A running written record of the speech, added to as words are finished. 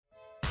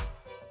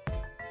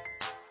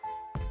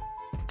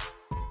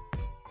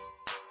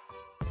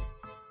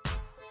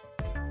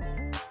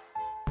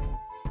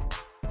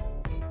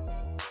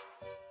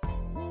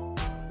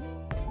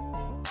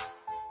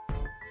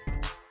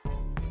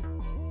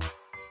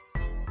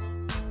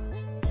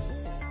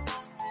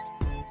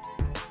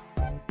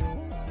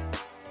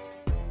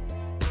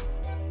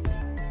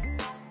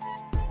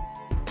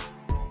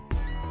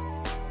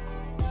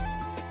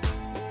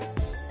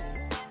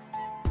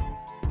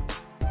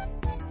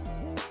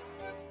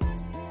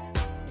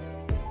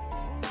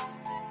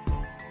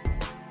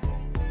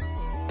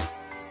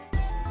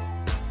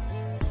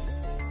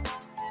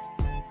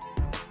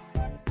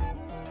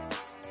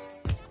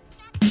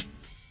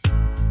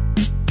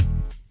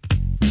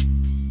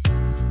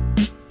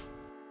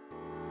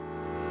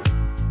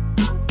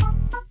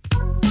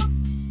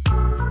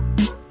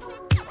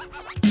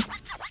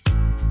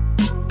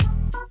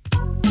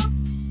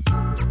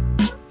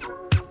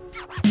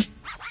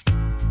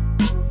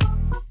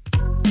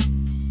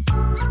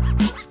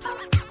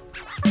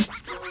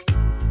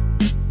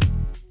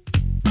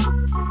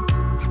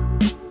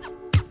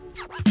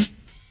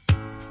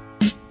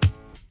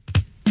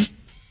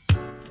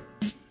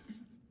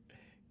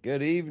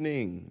Good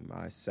evening,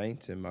 my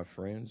saints and my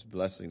friends.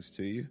 Blessings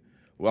to you.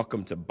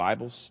 Welcome to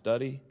Bible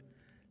study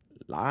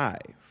live,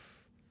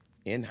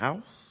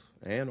 in-house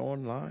and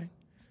online,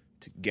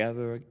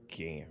 together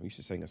again. We used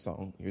to sing a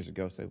song years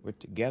ago, say, we're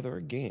together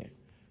again,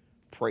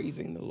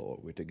 praising the Lord.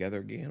 We're together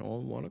again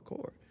on one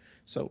accord.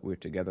 So we're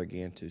together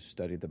again to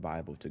study the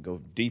Bible, to go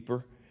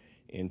deeper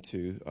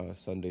into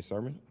Sunday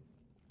sermon.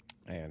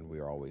 And we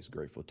are always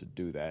grateful to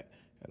do that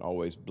and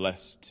always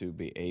blessed to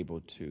be able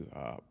to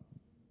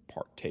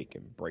partake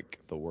and break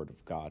the word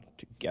of God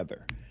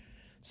together.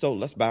 So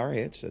let's bow our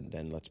heads and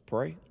then let's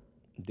pray.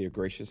 Dear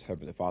gracious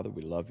Heavenly Father,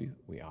 we love you,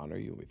 we honor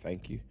you, we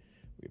thank you.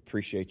 We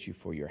appreciate you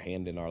for your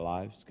hand in our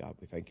lives. God,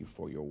 we thank you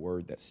for your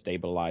word that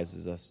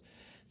stabilizes us,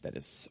 that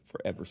is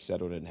forever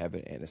settled in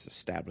heaven and is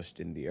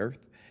established in the earth.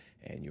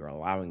 And you're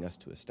allowing us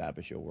to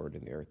establish your word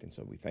in the earth. And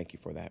so we thank you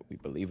for that. We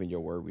believe in your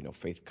word. We know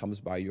faith comes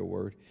by your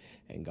word.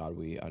 And God,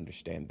 we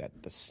understand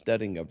that the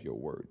studying of your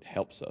word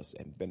helps us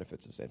and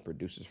benefits us and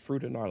produces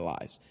fruit in our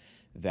lives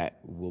that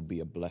will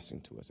be a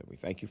blessing to us. And we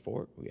thank you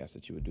for it. We ask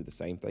that you would do the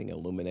same thing,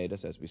 illuminate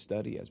us as we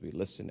study, as we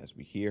listen, as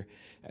we hear,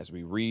 as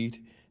we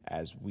read,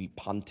 as we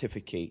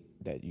pontificate,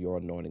 that your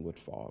anointing would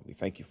fall. We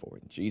thank you for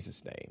it. In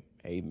Jesus' name,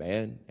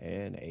 amen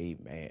and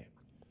amen.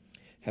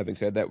 Having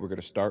said that, we're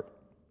going to start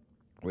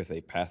with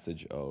a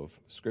passage of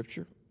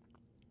Scripture.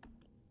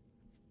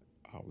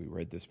 We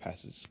read this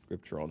passage of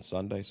Scripture on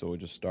Sunday, so we'll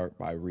just start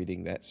by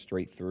reading that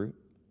straight through.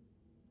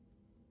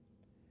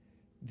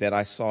 Then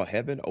I saw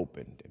heaven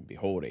opened, and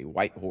behold, a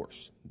white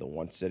horse. The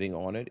one sitting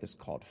on it is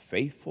called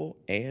Faithful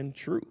and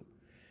True,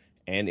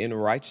 and in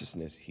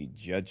righteousness he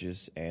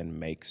judges and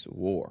makes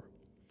war.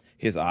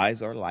 His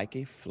eyes are like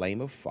a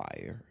flame of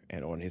fire,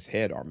 and on his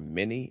head are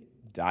many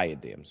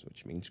diadems,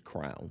 which means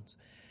crowns,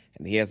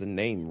 and he has a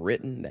name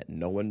written that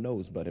no one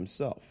knows but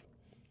himself.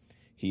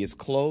 He is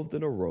clothed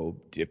in a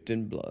robe dipped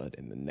in blood,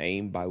 and the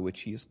name by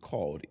which he is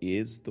called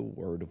is the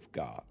Word of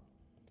God.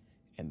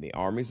 And the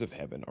armies of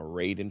heaven,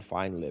 arrayed in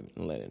fine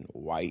linen,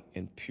 white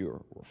and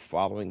pure, were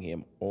following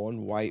him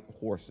on white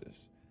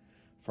horses.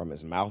 From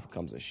his mouth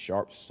comes a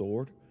sharp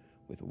sword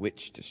with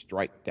which to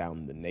strike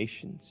down the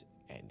nations,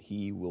 and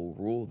he will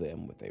rule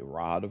them with a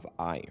rod of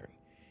iron.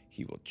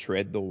 He will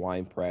tread the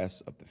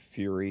winepress of the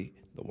fury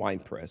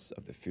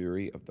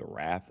of the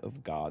wrath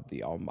of God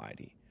the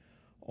Almighty.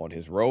 On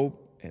his robe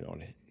and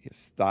on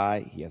his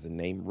thigh he has a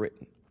name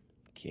written,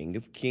 King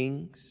of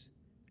Kings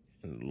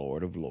and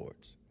Lord of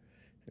Lords.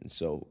 And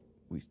so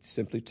we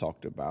simply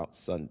talked about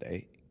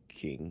Sunday,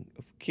 King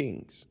of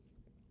Kings.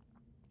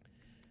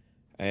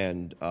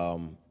 And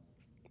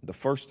the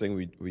first thing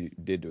we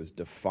did was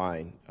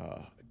define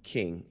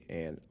king,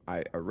 and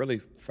I really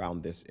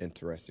found this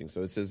interesting.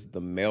 So it says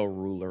the male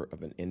ruler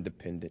of an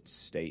independent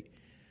state.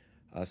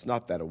 It's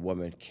not that a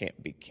woman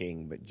can't be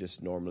king, but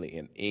just normally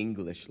in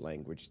English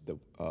language,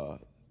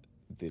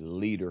 the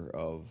leader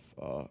of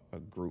a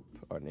group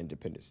or an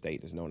independent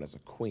state is known as a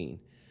queen.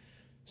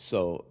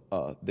 So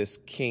this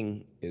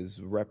king is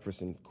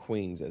representing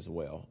queens as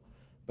well.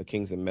 But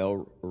king's a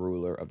male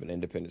ruler of an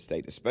independent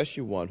state,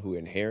 especially one who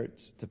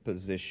inherits the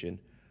position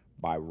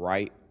by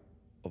right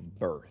of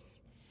birth.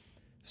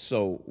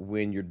 So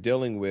when you're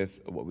dealing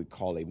with what we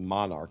call a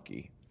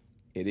monarchy,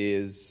 it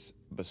is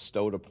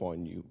bestowed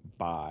upon you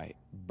by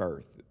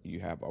birth.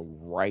 You have a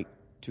right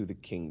to the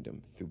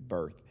kingdom through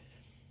birth.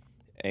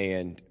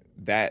 And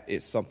that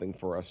is something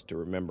for us to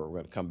remember. We're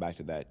going to come back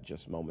to that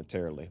just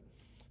momentarily.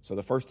 So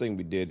the first thing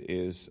we did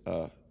is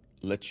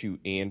let you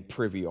in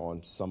privy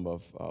on some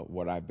of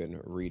what I've been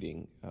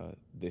reading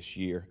this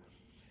year.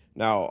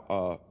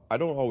 Now, I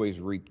don't always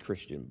read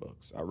Christian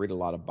books. I read a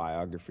lot of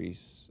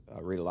biographies. I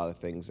read a lot of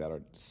things that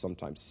are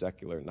sometimes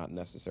secular, not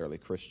necessarily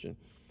Christian.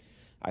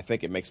 I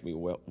think it makes me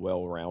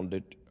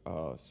well-rounded,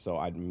 so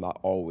I'm not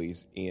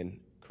always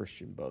in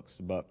Christian books.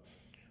 But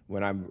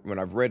when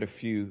I've read a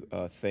few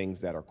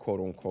things that are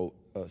quote-unquote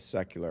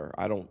secular,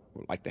 I don't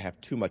like to have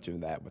too much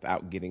of that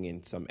without getting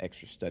in some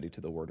extra study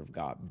to the Word of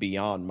God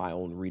beyond my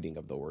own reading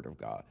of the Word of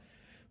God,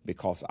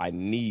 because I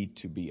need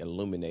to be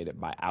illuminated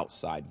by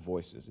outside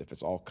voices. If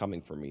it's all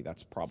coming from me,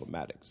 that's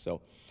problematic.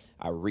 So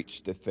I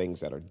reach the things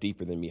that are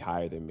deeper than me,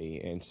 higher than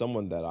me. And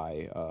someone that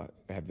I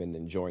have been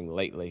enjoying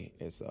lately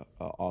is an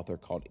author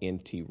called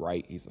N.T.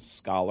 Wright. He's a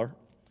scholar.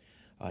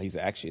 He's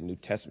actually a New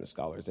Testament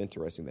scholar. It's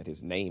interesting that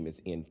his name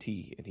is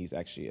N.T., and he's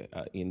actually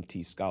an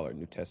N.T. scholar,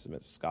 New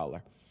Testament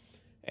scholar.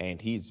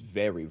 And he's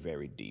very,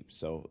 very deep.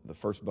 So the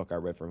first book I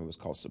read from him was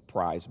called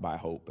Surprised by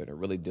Hope, and it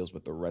really deals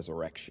with the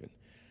resurrection,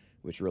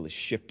 which really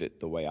shifted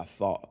the way I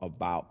thought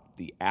about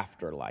the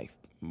afterlife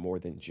more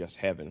than just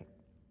heaven.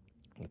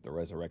 But the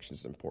resurrection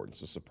is important.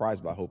 So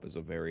Surprised by Hope is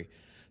a very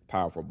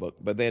powerful book.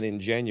 But then in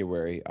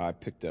January, I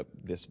picked up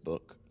this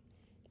book,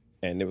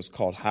 and it was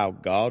called How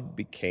God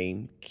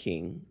Became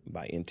King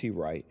by N.T.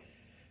 Wright.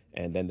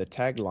 And then the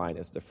tagline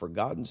is The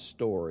Forgotten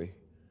Story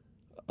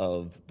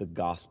of the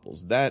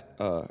Gospels. That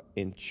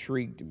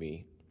intrigued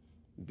me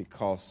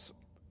because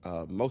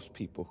most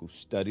people who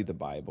study the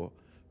Bible,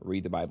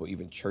 read the Bible,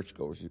 even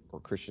churchgoers or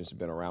Christians who've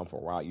been around for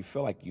a while, you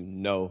feel like you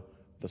know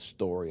the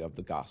story of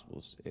the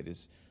Gospels. It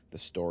is the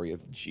story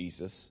of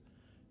Jesus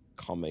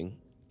coming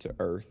to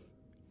earth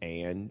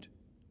and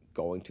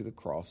going to the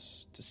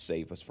cross to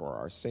save us from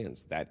our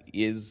sins. That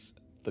is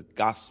the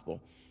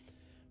gospel.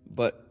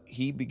 But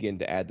he began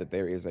to add that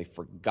there is a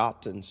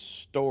forgotten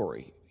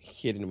story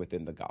hidden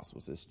within the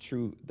Gospels. It's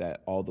true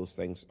that all those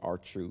things are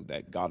true,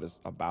 that God is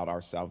about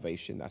our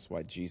salvation. That's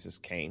why Jesus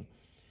came.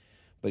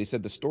 But he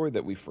said the story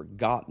that we've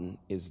forgotten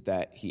is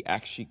that he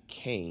actually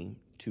came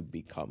to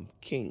become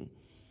king.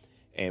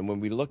 And when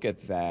we look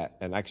at that,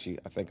 and actually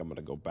I think I'm going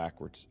to go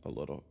backwards a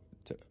little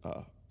to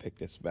pick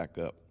this back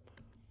up.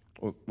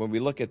 When we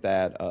look at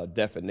that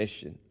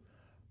definition,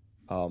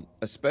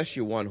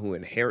 especially one who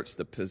inherits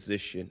the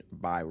position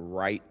by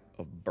right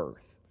of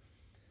birth.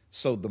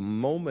 So the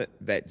moment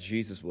that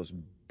Jesus was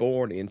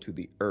born into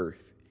the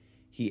earth,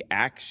 he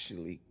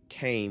actually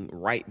came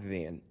right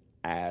then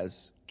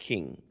as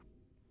king.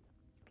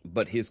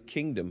 But his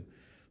kingdom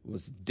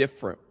was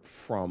different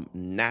from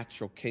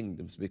natural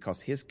kingdoms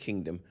because his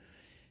kingdom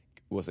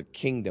was a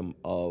kingdom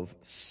of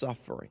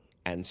suffering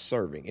and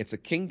serving. It's a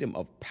kingdom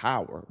of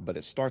power, but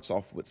it starts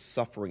off with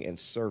suffering and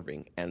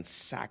serving and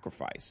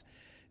sacrifice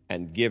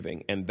and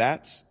giving. And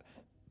that's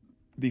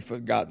the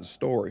forgotten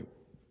story,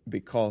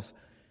 because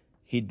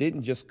he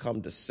didn't just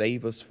come to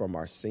save us from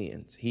our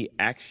sins. He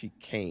actually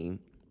came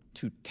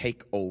to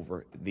take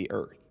over the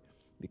earth,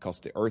 because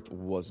the earth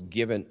was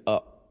given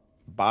up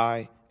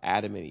by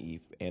Adam and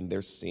Eve and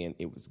their sin.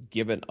 It was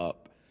given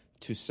up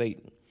to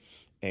Satan.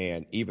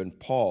 And even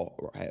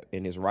Paul,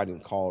 in his writing,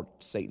 called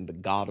Satan the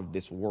god of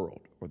this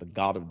world, or the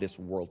god of this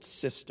world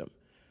system.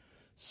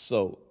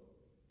 So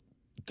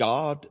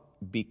God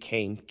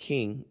became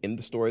king in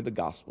the story of the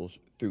Gospels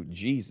through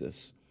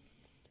Jesus,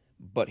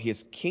 but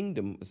his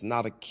kingdom is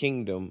not a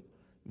kingdom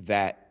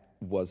that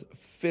was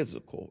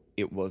physical.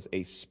 It was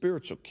a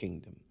spiritual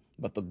kingdom.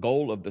 But the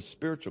goal of the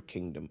spiritual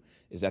kingdom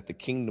is that the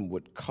kingdom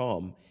would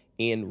come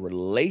in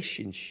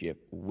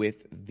relationship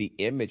with the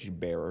image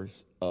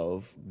bearers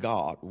of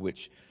God,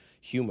 which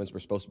humans were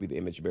supposed to be the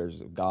image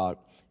bearers of God.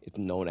 It's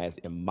known as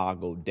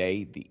Imago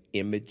Dei, the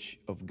image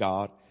of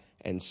God.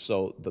 And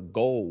so the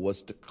goal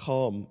was to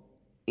come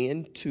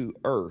into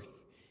earth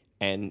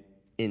and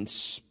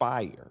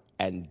inspire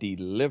and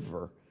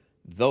deliver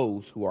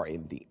those who are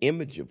in the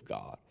image of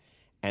God,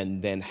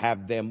 and then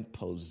have them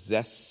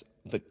possess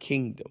the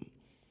kingdom.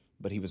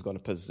 But he was going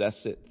to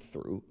possess it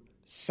through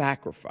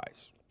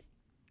sacrifice,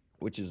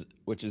 which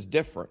is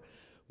different.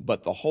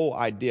 But the whole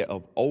idea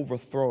of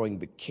overthrowing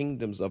the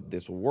kingdoms of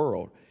this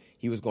world,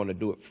 he was going to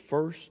do it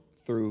first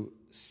through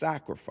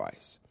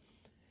sacrifice.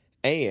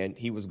 And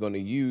he was going to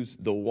use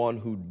the one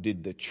who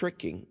did the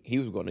tricking. He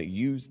was going to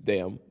use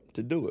them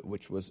to do it,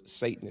 which was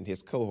Satan and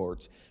his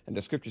cohorts. And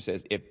the scripture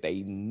says if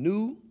they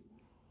knew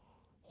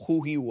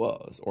who he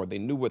was, or they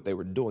knew what they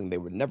were doing, they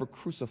would never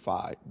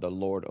crucify the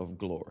Lord of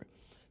glory.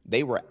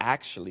 They were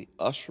actually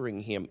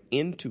ushering him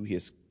into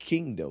his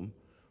kingdom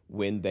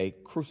when they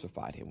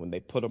crucified him, when they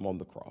put him on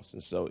the cross.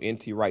 And so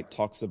N.T. Wright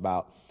talks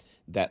about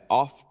that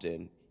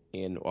often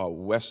in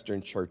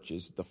Western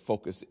churches, the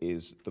focus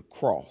is the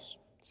cross.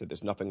 So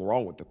there's nothing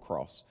wrong with the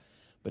cross.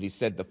 But he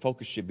said the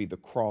focus should be the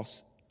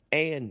cross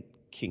and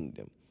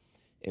kingdom.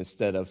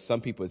 Instead of,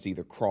 some people, it's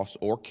either cross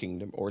or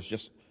kingdom, or it's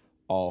just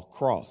all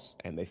cross.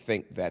 And they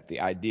think that the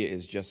idea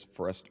is just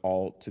for us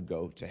all to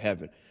go to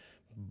heaven.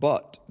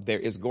 But there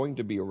is going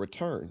to be a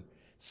return.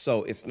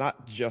 So it's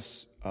not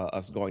just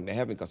us going to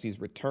heaven, because he's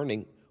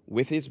returning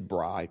with his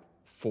bride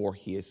for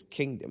his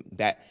kingdom.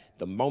 That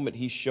the moment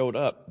he showed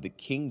up, the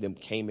kingdom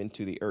came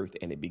into the earth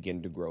and it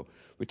began to grow.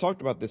 We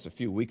talked about this a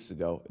few weeks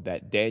ago,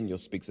 that Daniel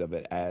speaks of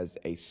it as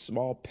a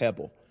small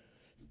pebble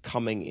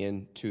coming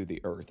into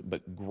the earth,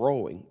 but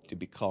growing to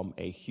become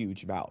a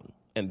huge mountain.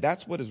 And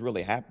that's what is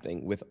really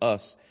happening with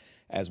us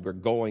as we're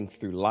going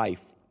through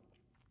life.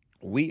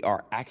 We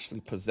are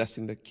actually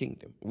possessing the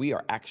kingdom. We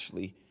are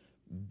actually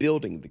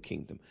building the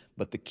kingdom.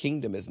 But the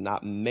kingdom is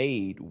not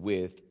made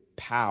with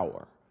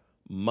power,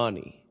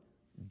 money,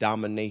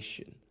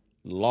 domination,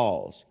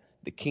 laws.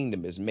 The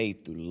kingdom is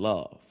made through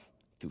love,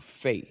 through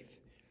faith,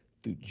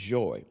 through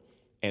joy.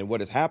 And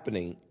what is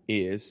happening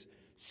is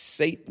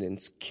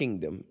Satan's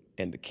kingdom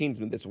and the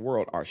kingdom of this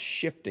world are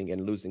shifting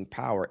and losing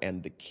power,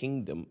 and the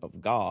kingdom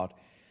of God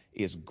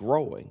is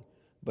growing,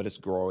 but it's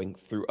growing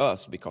through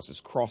us, because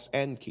it's cross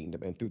and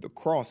kingdom. And through the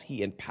cross,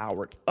 he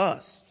empowered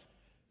us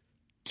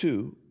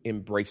to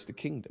embrace the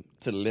kingdom,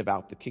 to live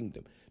out the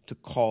kingdom, to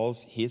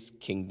cause his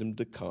kingdom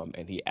to come.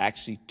 And he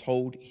actually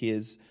told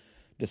his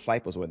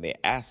disciples, when they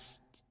asked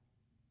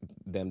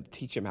them to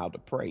teach him how to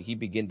pray, he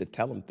began to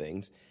tell them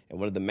things. And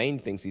one of the main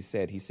things he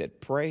said,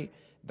 pray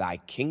thy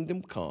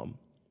kingdom come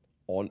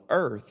on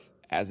earth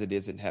as it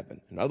is in heaven.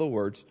 In other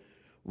words,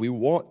 we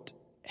want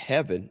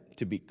heaven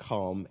to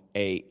become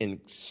we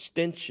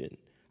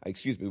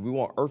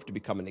want earth to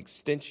become an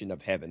extension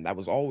of heaven. That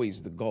was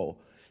always the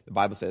goal. The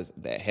Bible says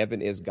that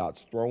heaven is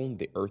God's throne,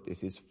 the earth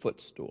is his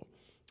footstool.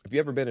 If you've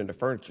ever been in a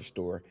furniture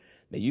store,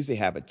 they usually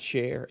have a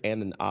chair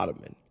and an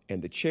ottoman.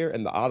 And the chair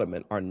and the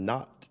ottoman are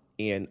not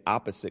in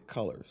opposite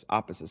colors,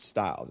 opposite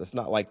styles. It's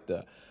not like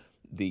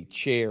the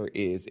chair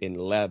is in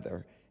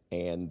leather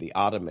and the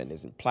ottoman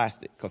is in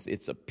plastic because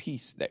it's a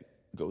piece that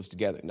goes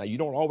together. Now, you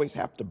don't always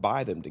have to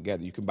buy them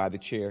together. You can buy the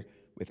chair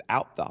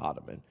without the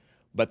ottoman,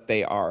 but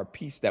they are a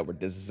piece that were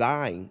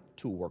designed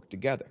to work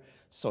together.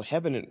 So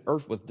heaven and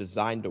earth was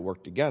designed to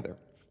work together.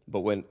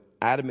 But when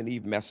Adam and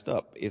Eve messed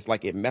up, it's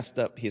like it messed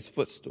up his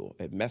footstool.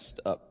 It messed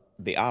up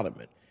the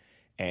ottoman,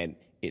 and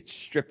it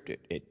stripped it.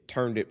 It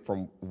turned it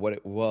from what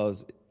it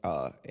was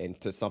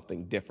into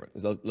something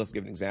different. So let's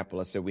give an example.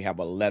 Let's say we have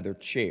a leather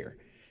chair,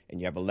 and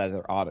you have a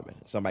leather ottoman.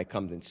 Somebody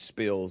comes and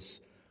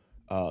spills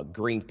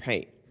green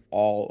paint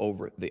all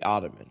over the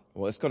ottoman.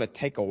 Well, it's going to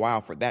take a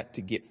while for that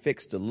to get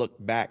fixed to look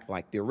back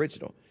like the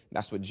original.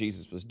 That's what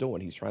Jesus was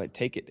doing. He's trying to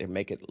take it and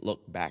make it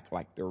look back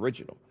like the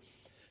original.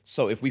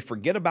 So if we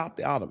forget about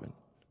the ottoman,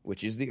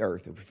 which is the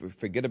earth, if we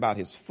forget about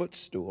his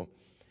footstool,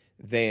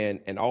 then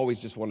and always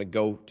just want to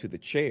go to the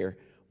chair,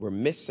 we're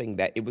missing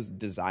that it was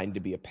designed to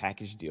be a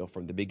package deal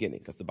from the beginning.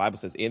 Because the Bible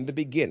says in the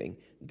beginning,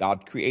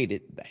 God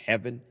created the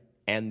heaven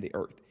and the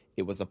earth.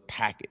 It was a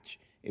package.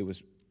 It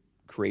was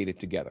created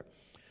together.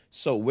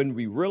 So when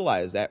we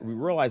realize that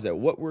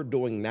what we're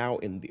doing now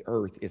in the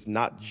earth is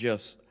not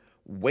just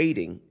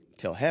waiting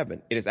till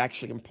heaven. It is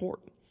actually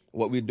important.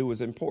 What we do is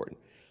important.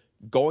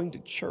 Going to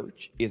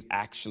church is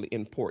actually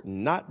important,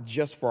 not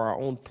just for our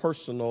own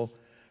personal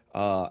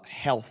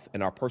health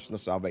and our personal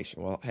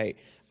salvation. Well, hey,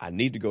 I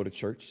need to go to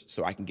church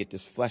so I can get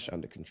this flesh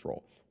under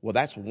control. Well,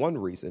 that's one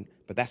reason,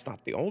 but that's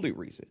not the only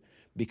reason.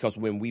 Because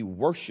when we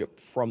worship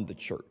from the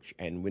church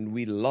and when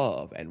we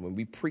love and when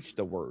we preach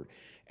the word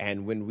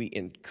and when we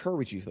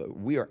encourage each other,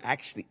 we are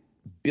actually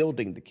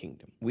building the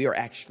kingdom. We are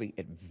actually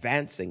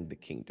advancing the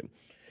kingdom.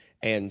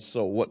 And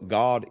so what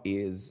God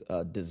is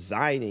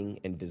designing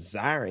and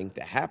desiring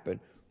to happen,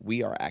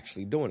 we are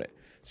actually doing it.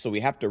 So we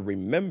have to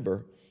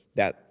remember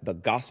that the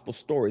gospel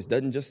stories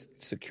doesn't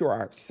just secure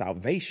our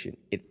salvation.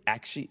 It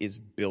actually is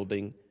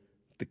building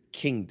the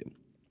kingdom.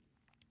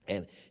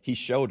 And he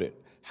showed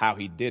it how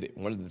he did it.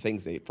 One of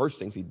the first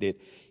things he did,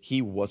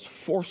 he was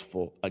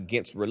forceful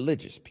against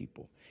religious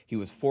people. He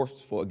was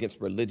forceful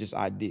against religious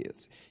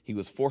ideas. He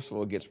was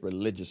forceful against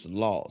religious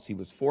laws. He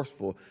was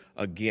forceful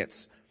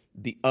against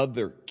the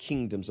other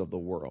kingdoms of the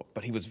world.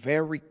 But he was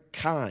very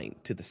kind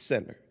to the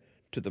sinner,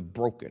 to the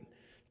broken,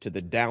 to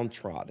the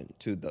downtrodden,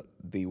 to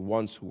the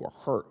ones who were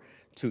hurt,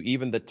 to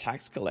even the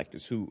tax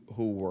collectors who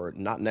were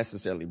not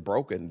necessarily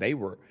broken. They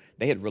were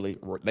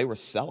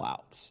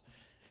sellouts.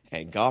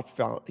 And God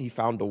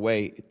found a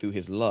way through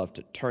his love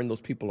to turn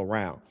those people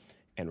around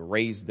and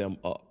raise them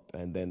up.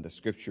 And then the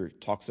scripture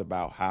talks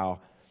about how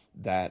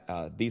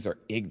that these are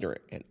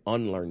ignorant and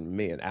unlearned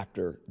men.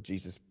 After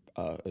Jesus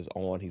is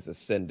on, he's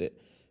ascended.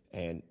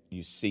 And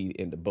you see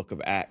in the book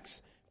of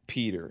Acts,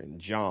 Peter and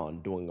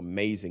John doing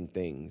amazing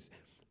things.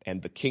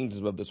 And the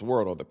kingdoms of this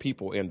world, or the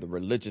people in the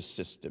religious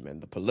system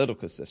and the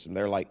political system,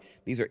 they're like,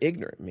 these are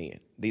ignorant men.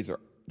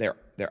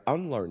 They're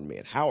unlearned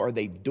men. How are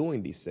they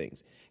doing these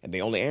things? And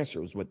the only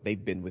answer was what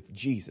they've been with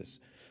Jesus.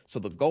 So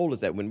the goal is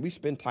that when we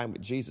spend time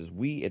with Jesus,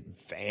 we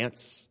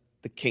advance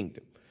the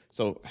kingdom.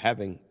 So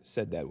having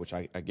said that, which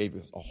I gave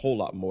you a whole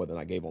lot more than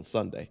I gave on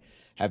Sunday,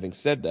 having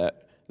said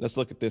that, let's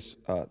look at this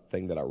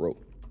thing that I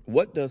wrote.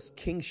 What does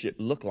kingship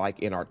look like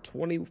in our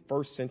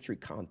 21st century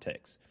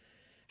context?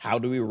 How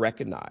do we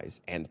recognize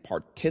and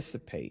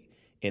participate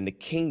in the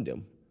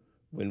kingdom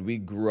when we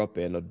grew up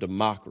in a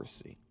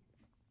democracy?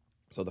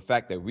 So the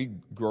fact that we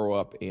grow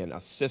up in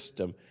a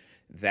system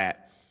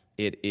that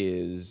it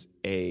is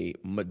a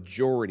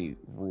majority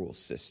rule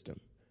system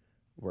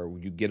where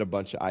you get a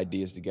bunch of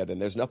ideas together,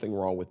 and there's nothing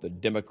wrong with the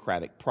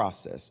democratic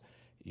process.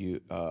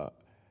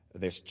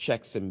 There's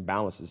checks and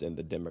balances in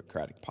the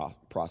democratic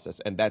process,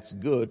 and that's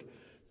good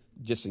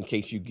just in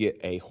case you get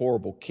a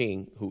horrible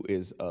king who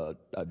is a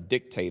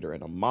dictator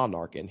and a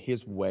monarch, and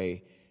his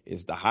way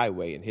is the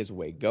highway and his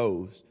way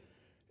goes.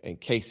 In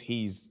case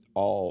he's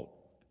all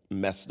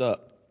messed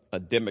up, a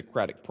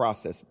democratic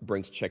process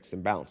brings checks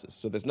and balances.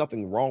 So there's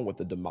nothing wrong with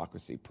the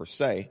democracy per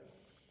se,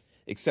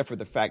 except for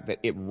the fact that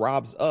it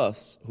robs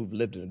us who've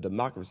lived in a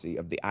democracy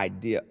of the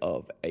idea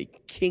of a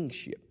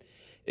kingship,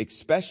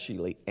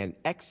 especially an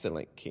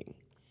excellent king.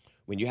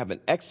 When you have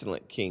an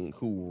excellent king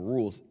who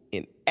rules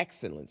in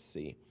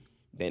excellency,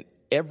 then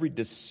every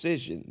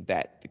decision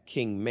that the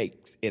king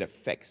makes, it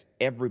affects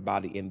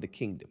everybody in the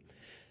kingdom.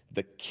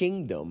 The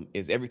kingdom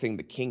is everything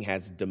the king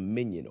has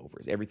dominion over,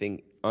 is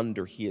everything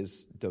under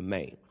his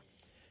domain.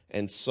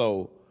 And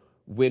so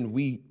when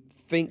we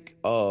think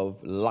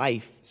of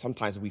life,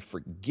 sometimes we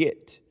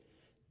forget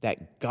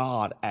that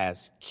God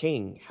as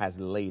king has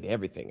laid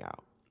everything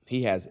out.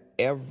 He has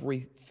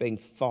everything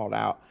thought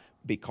out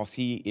because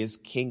he is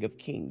King of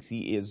Kings.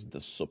 He is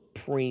the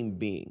supreme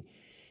being.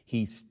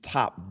 He's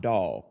top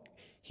dog.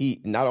 He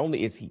not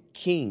only is he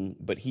king,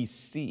 but he's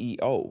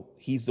CEO.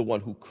 He's the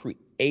one who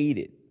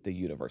created the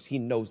universe. He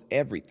knows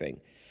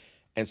everything.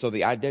 And so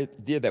the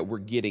idea that we're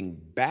getting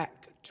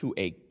back to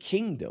a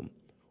kingdom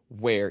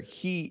where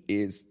he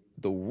is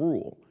the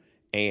rule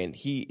and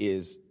he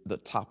is the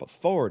top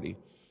authority,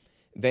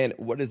 then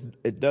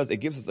it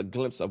gives us a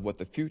glimpse of what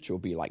the future will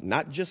be like.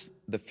 Not just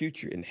the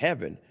future in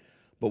heaven,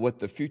 but what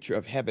the future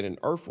of heaven and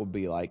earth will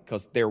be like,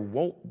 because there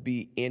won't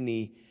be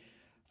any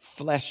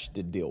flesh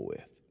to deal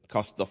with,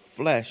 because the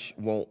flesh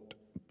won't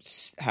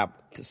have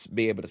to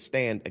be able to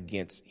stand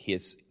against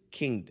his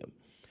kingdom.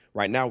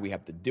 Right now, we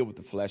have to deal with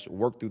the flesh,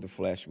 work through the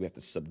flesh. We have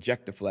to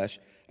subject the flesh,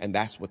 and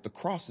that's what the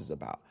cross is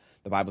about.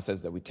 The Bible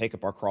says that we take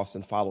up our cross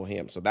and follow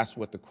him. So that's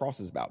what the cross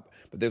is about.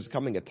 But there's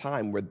coming a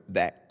time where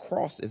that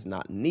cross is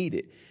not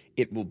needed.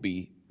 It will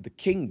be the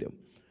kingdom.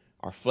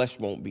 Our flesh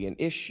won't be an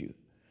issue.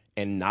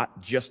 And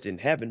not just in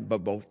heaven,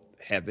 but both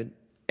heaven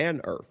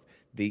and earth,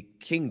 the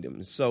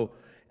kingdom. So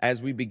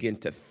as we begin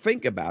to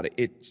think about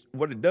it,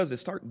 what it does is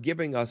start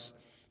giving us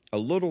a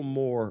little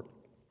more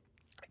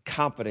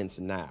confidence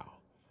now,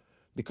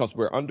 because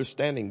we're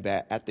understanding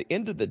that at the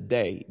end of the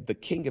day, the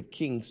King of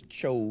Kings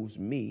chose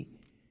me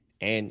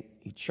and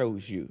he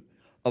chose you.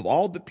 Of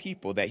all the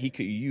people that he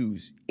could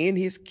use in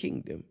his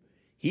kingdom,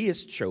 he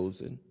has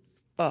chosen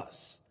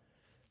us.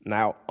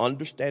 Now,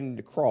 understanding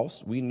the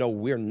cross, we know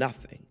we're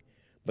nothing.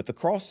 But the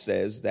cross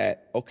says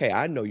that, okay,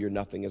 I know you're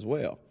nothing as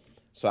well.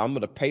 So I'm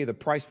going to pay the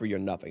price for your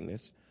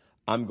nothingness.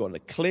 I'm going to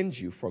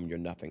cleanse you from your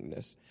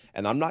nothingness.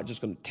 And I'm not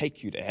just going to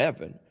take you to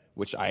heaven,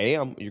 which I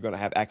am. You're going to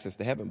have access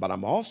to heaven. But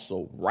I'm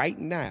also, right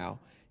now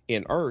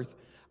in earth,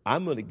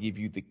 I'm going to give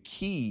you the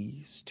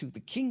keys to the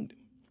kingdom.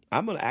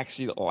 I'm going to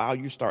actually allow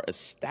you to start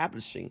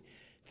establishing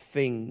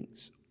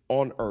things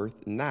on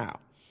earth now.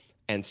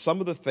 And some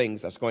of the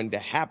things that's going to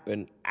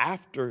happen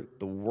after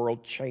the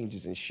world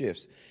changes and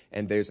shifts,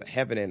 and there's a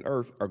heaven and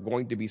earth, are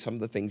going to be some of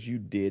the things you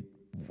did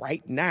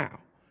right now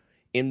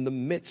in the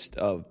midst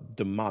of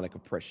demonic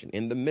oppression,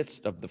 in the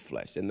midst of the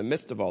flesh, in the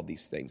midst of all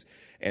these things.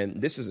 And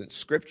this isn't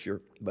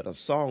scripture, but a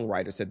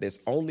songwriter said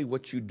there's only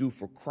what you do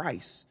for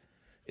Christ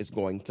is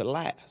going to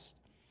last.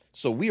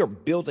 So we are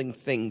building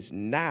things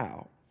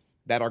now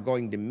that are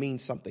going to mean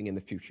something in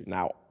the future.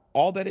 Now,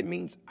 all that it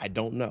means, I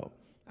don't know.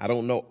 I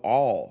don't know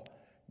all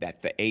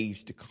that the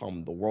age to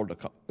come, the world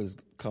to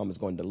come is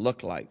going to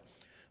look like.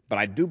 But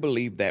I do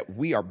believe that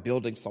we are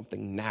building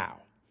something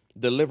now.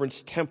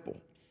 Deliverance Temple,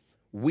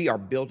 we are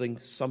building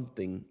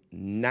something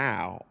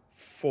now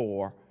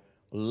for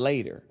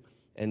later.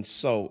 And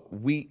so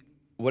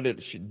what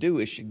it should do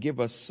is should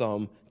give us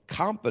some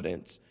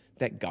confidence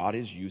that God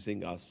is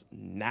using us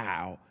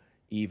now,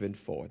 even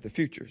for the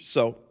future.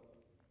 So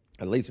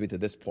it leads me to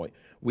this point.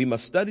 We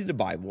must study the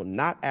Bible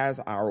not as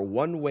our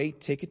one-way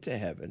ticket to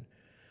heaven,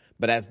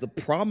 but as the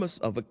promise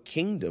of a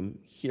kingdom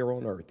here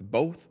on earth.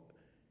 Both,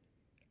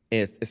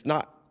 it's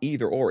not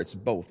either or, it's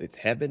both. It's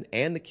heaven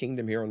and the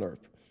kingdom here on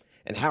earth.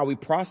 And how we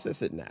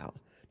process it now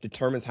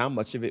determines how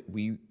much of it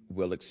we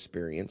will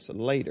experience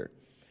later.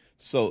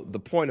 So the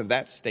point of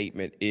that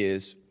statement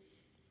is,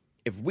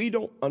 if we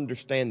don't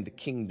understand the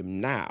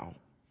kingdom now,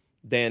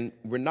 then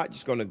we're not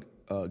just going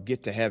to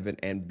get to heaven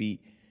and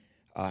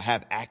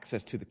have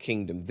access to the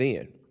kingdom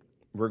then.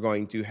 We're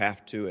going to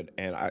have to,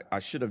 and I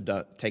should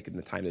have taken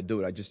the time to do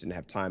it. I just didn't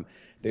have time.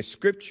 There's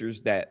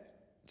scriptures that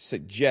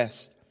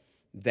suggest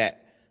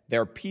that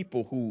there are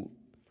people who,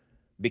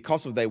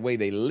 because of the way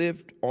they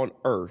lived on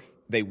earth,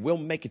 they will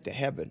make it to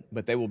heaven,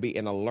 but they will be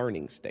in a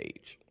learning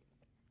stage.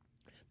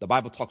 The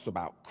Bible talks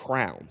about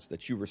crowns,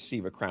 that you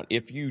receive a crown.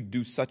 If you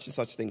do such and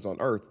such things on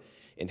earth,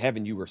 in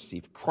heaven you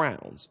receive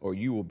crowns, or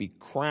you will be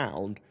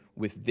crowned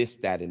with this,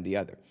 that, and the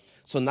other.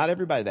 So not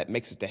everybody that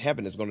makes it to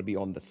heaven is going to be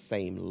on the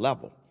same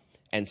level.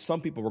 And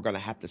some people are going to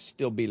have to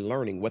still be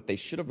learning what they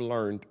should have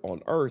learned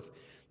on earth.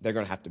 They're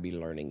going to have to be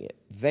learning it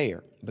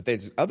there. But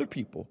there's other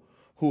people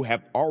who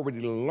have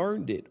already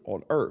learned it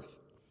on earth.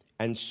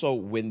 And so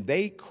when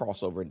they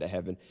cross over into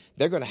heaven,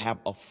 they're going to have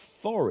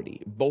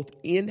authority both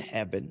in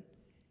heaven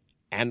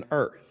and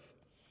earth.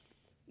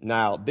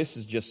 Now, this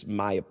is just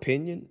my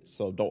opinion,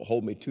 so don't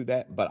hold me to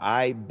that. But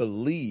I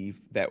believe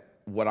that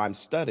what I'm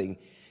studying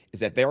is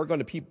that there are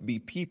going to be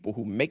people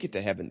who make it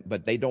to heaven,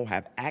 but they don't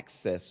have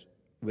access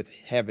with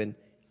heaven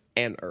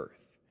and earth.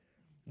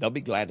 They'll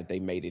be glad that they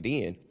made it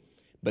in,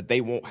 but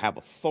they won't have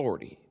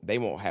authority. They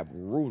won't have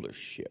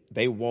rulership.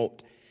 They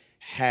won't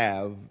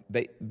have,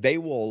 they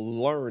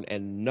will learn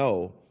and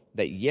know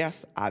that,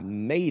 yes, I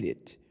made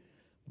it,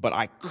 but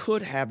I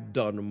could have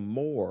done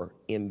more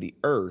in the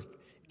earth,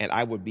 and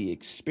I would be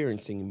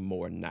experiencing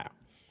more now.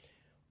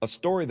 A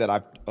story that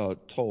I've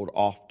told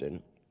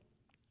often,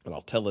 and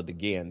I'll tell it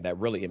again, that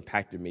really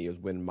impacted me is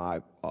when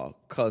my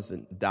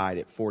cousin died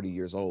at 40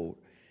 years old.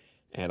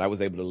 And I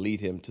was able to lead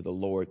him to the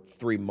Lord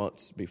 3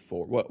 months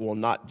before. Well,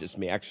 not just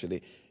me.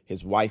 Actually,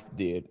 his wife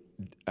did.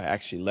 I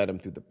actually led him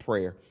through the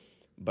prayer.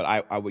 But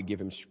I would give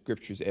him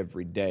scriptures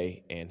every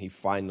day. And he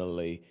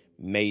finally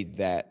made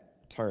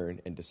that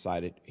turn and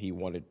decided he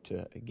wanted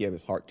to give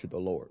his heart to the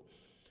Lord.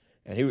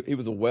 And he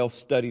was a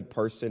well-studied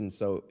person,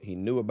 so he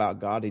knew about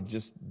God. He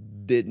just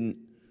didn't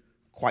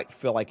quite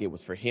feel like it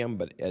was for him.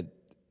 But at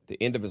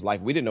the end of his life,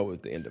 we didn't know it was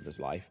the end of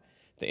his life.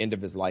 The end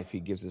of his life, he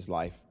gives his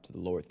life to the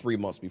Lord 3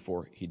 months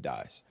before he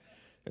dies.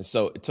 And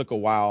so it took a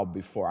while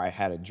before I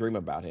had a dream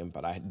about him,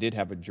 but I did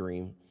have a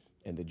dream,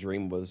 and the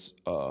dream was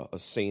a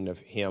scene of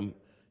him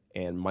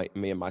and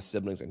me and my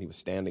siblings, and he was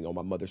standing on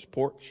my mother's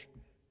porch,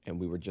 and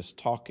we were just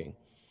talking.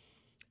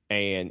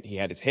 and he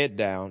had his head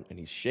down, and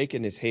he's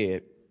shaking his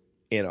head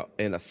in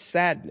a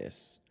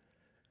sadness.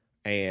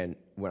 And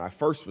when I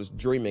first was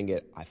dreaming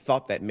it, I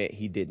thought that meant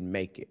he didn't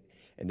make it.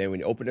 And then when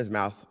he opened his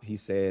mouth, he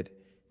said,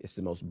 "It's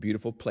the most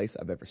beautiful place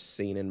I've ever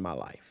seen in my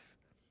life."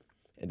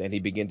 And then he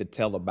began to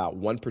tell about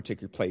one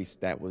particular place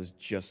that was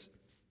just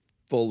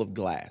full of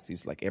glass.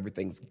 He's like,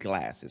 everything's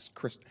glass. It's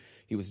crystal.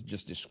 He was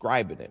just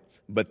describing it.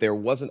 But there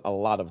wasn't a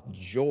lot of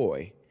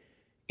joy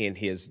in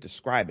his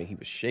describing. He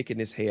was shaking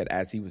his head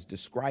as he was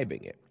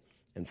describing it.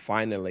 And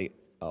finally,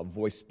 a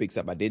voice speaks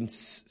up. I didn't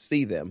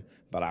see them,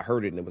 but I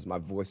heard it, and it was the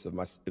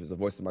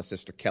voice of my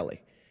sister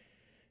Kelly.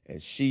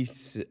 And she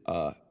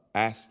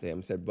asked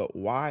him, said, "But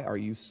why are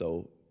you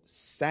so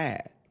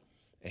sad?"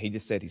 And he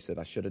said,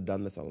 "I should have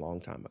done this a long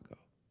time ago.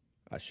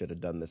 I should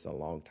have done this a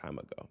long time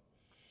ago."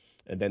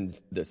 And then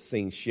the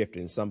scene shifted,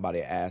 and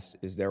somebody asked,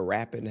 "Is there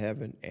rap in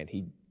heaven?" And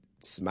he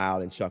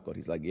smiled and chuckled.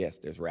 He's like, "Yes,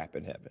 there's rap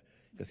in heaven,"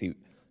 because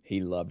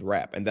he loved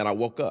rap. And then I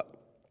woke up,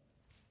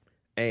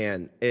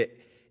 and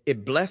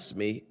it blessed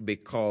me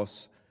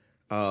because,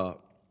 I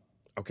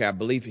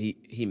believe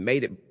he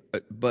made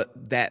it,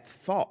 but that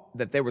thought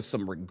that there was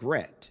some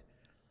regret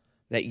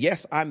that,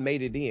 yes, I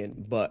made it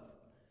in,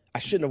 but I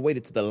shouldn't have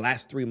waited to the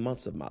last 3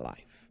 months of my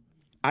life.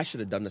 I should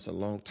have done this a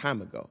long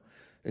time ago.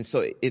 And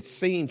so it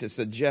seemed to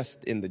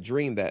suggest in the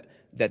dream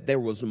that there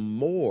was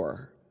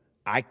more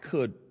I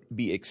could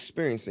be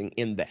experiencing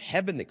in the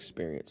heaven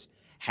experience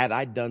had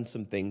I done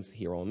some things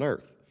here on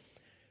earth.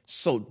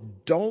 So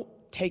don't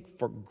take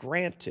for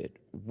granted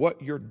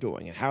what you're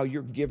doing and how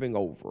you're giving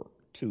over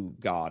to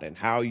God and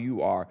how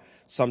you are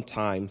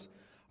sometimes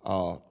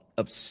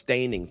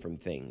abstaining from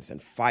things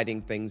and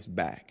fighting things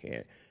back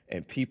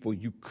and people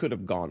you could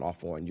have gone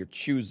off on. You're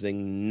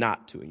choosing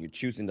not to, and you're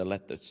choosing to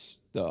let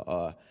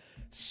the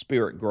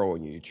Spirit grow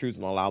in you. You're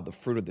choosing to allow the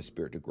fruit of the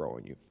Spirit to grow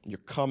in you. You're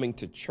coming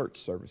to church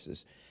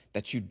services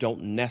that you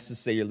don't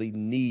necessarily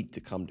need to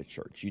come to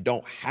church. You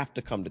don't have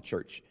to come to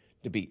church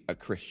to be a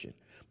Christian.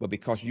 But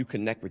because you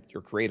connect with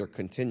your Creator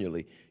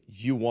continually,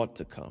 you want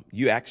to come.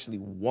 You actually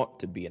want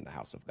to be in the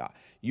house of God.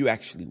 You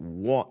actually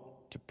want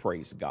to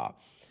praise God.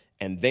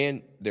 And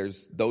then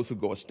there's those who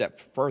go a step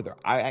further.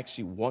 I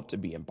actually want to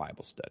be in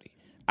Bible study.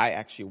 I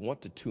actually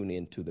want to tune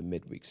into the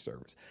midweek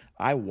service.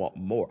 I want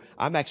more.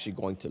 I'm actually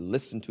going to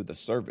listen to the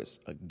service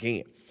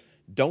again.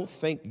 Don't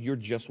think you're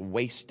just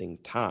wasting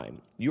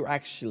time. You're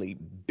actually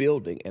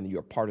building, and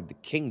you're part of the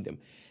kingdom.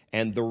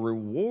 And the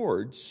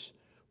rewards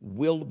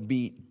will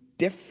be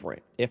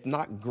different, if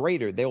not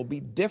greater. They'll be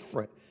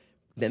different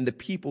than the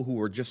people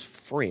who are just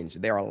fringe.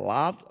 There are a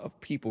lot of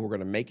people who are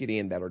going to make it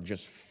in that are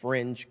just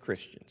fringe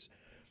Christians.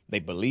 They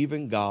believe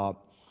in God,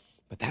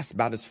 but that's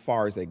about as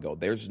far as they go.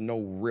 There's no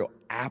real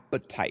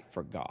appetite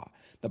for God.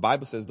 The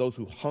Bible says those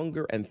who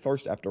hunger and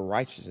thirst after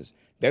righteousness,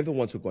 they're the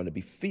ones who are going to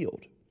be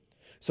filled.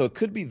 So it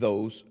could be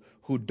those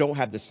who don't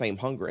have the same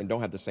hunger and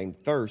don't have the same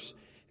thirst,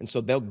 and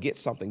so they'll get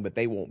something, but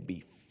they won't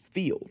be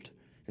filled.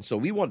 And so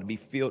we want to be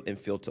filled and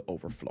filled to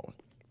overflowing.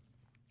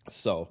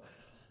 So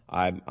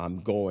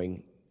I'm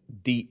going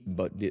deep,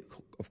 but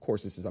of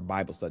course this is a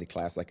Bible study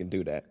class. I can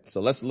do that.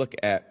 So let's look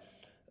at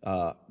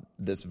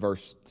this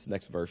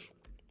next verse,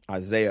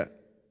 Luke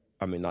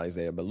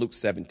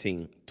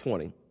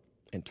 17:20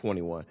 and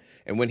 21.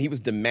 "And when he was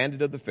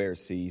demanded of the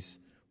Pharisees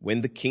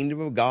when the kingdom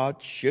of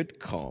God should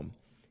come,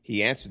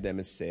 he answered them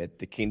and said,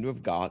 the kingdom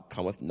of God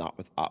cometh not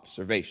with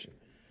observation."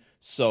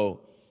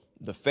 So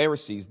the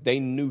Pharisees, they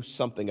knew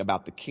something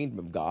about the kingdom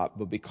of God,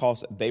 but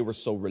because they were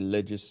so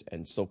religious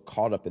and so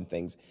caught up in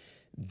things,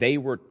 they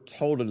were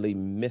totally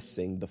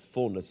missing the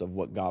fullness of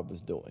what God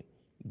was doing.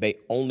 They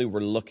only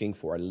were looking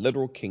for a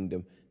literal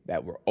kingdom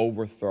that would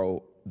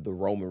overthrow the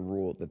Roman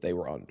rule that they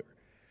were under.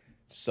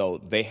 So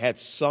they had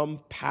some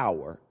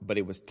power, but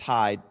it was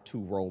tied to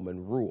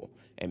Roman rule.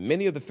 And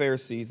many of the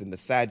Pharisees and the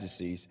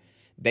Sadducees,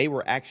 they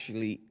were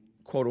actually,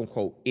 quote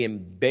unquote,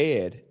 in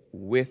bed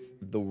with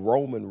the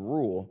Roman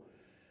rule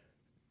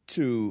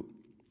to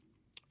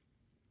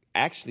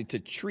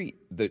treat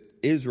the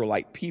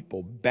Israelite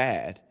people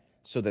bad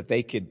so that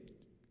they could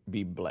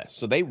be blessed.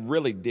 So they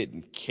really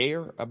didn't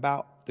care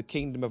about the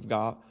kingdom of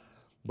God.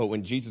 But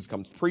when Jesus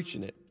comes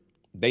preaching it,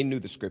 they knew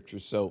the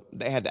scriptures, so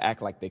they had to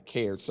act like they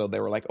cared. So they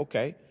were like,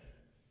 okay,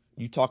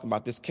 you talking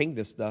about this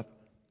kingdom stuff,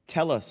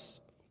 tell us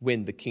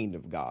when the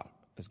kingdom of God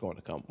is going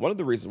to come. One of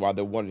the reasons why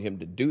they wanted him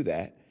to do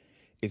that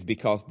is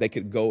because they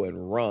could go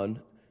and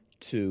run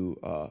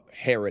to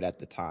Herod at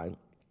the time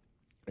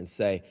and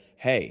say,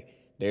 hey,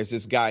 there's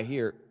this guy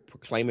here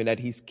proclaiming that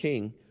he's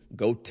king.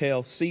 Go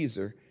tell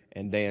Caesar,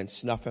 and then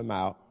snuff him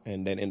out,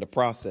 and then in the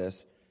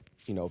process,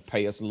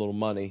 pay us a little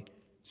money.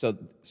 So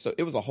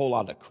it was a whole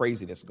lot of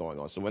craziness going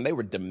on. So when they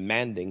were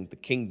demanding the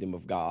kingdom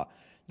of God,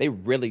 they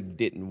really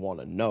didn't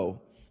want to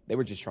know. They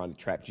were just trying to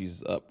trap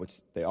Jesus up,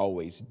 which they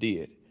always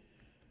did.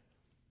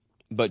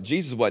 But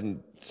Jesus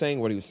wasn't saying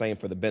what he was saying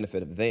for the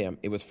benefit of them.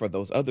 It was for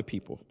those other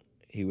people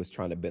he was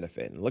trying to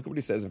benefit. And look at what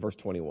he says in verse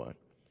 21.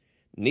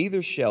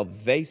 Neither shall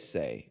they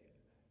say,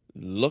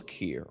 look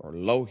here, or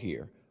lo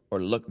here,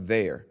 or look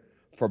there.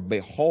 For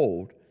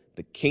behold,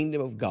 the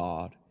kingdom of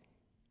God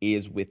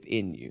is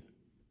within you.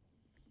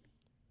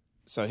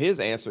 So his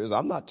answer is,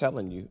 I'm not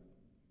telling you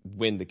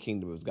when the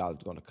kingdom of God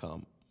is going to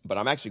come, but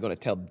I'm actually going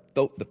to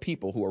tell the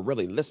people who are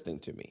really listening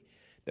to me,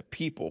 the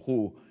people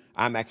who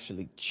I'm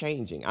actually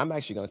changing. I'm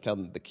actually going to tell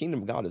them the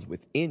kingdom of God is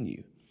within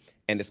you,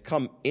 and it's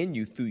come in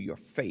you through your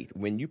faith.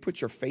 When you put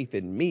your faith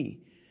in me,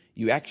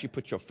 you actually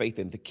put your faith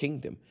in the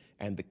kingdom,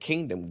 and the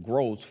kingdom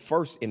grows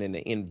first in an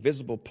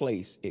invisible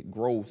place. It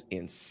grows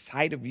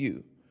inside of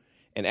you,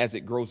 and as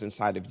it grows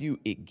inside of you,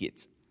 it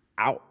gets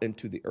out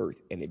into the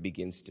earth, and it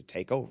begins to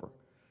take over.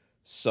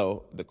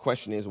 So the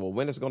question is, well,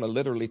 when is it going to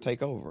literally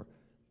take over?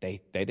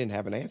 They didn't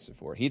have an answer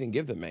for it. He didn't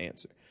give them an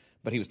answer,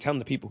 but he was telling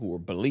the people who were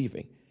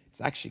believing,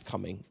 it's actually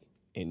coming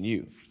in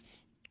you.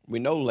 We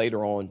know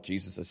later on,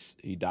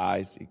 he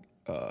dies,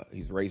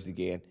 he's raised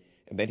again,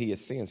 and then he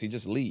ascends. He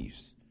just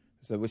leaves.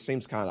 So it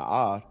seems kind of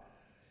odd,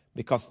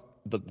 because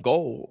the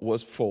goal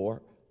was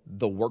for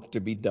the work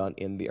to be done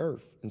in the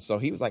earth. And so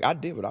he was like, I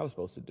did what I was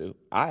supposed to do.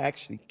 I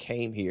actually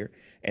came here,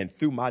 and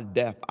through my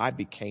death, I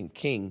became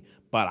king,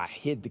 but I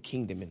hid the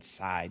kingdom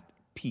inside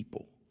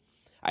people.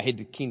 I hid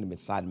the kingdom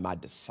inside my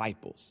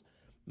disciples,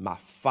 my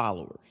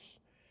followers.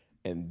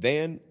 And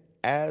then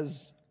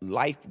as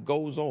life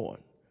goes on,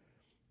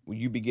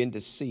 you begin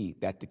to see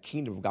that the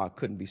kingdom of God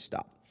couldn't be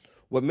stopped.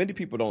 What many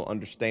people don't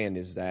understand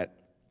is that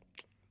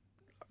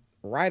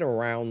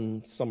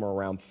somewhere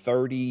around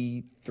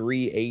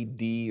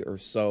 33 AD or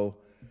so,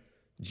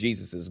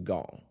 Jesus is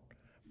gone.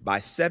 By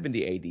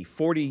 70 AD,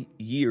 40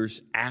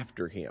 years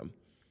after him,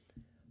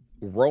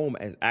 Rome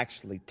has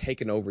actually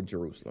taken over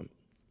Jerusalem.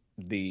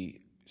 The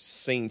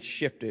scene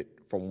shifted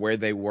from where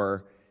they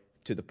were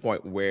to the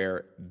point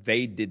where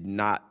they did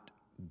not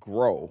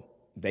grow.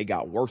 They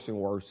got worse and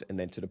worse, and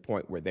then to the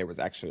point where there was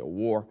actually a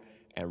war,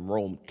 and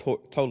Rome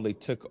totally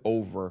took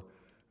over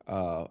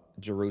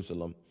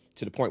Jerusalem,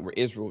 to the point where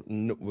Israel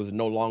was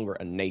no longer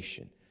a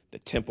nation. The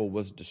temple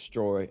was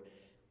destroyed.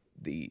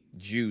 The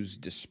Jews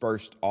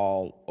dispersed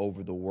all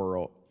over the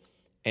world.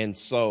 And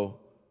so,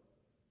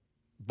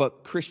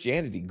 but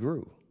Christianity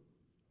grew.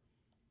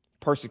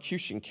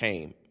 Persecution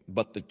came,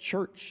 but the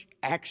church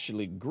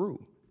actually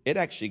grew. It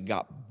actually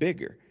got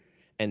bigger.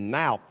 And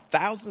now,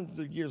 thousands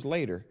of years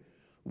later,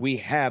 we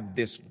have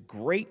this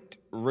great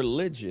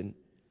religion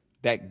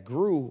that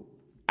grew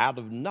out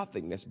of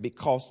nothingness,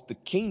 because the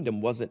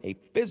kingdom wasn't a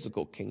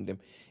physical kingdom.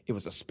 It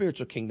was a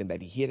spiritual kingdom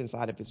that he hid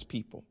inside of his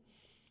people.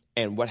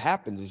 And what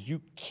happens is,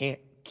 you can't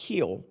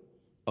kill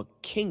a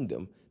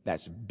kingdom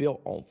that's built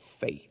on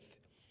faith.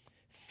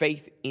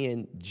 Faith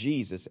in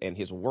Jesus and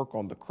his work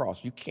on the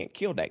cross. You can't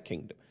kill that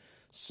kingdom.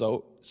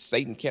 So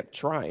Satan kept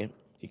trying.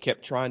 He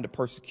kept trying to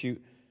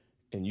persecute.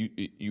 And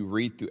you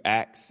read through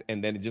Acts,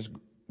 and then it just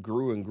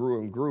grew and grew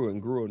and grew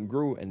and grew and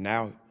grew. And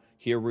now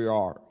here we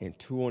are in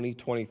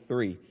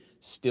 2023,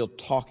 still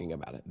talking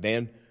about it.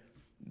 Then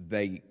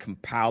they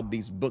compiled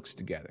these books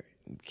together.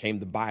 It became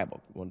the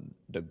Bible,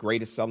 the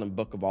greatest selling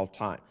book of all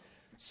time.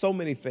 So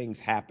many things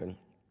happen.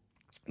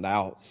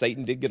 Now,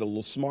 Satan did get a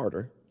little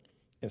smarter.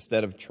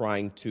 Instead of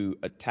trying to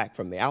attack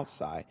from the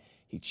outside,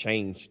 he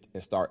changed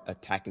and started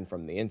attacking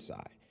from the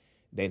inside.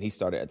 Then he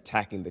started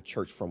attacking the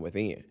church from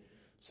within.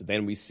 So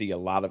then we see a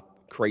lot of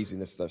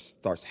craziness that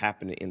starts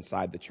happening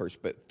inside the church.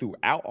 But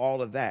throughout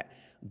all of that,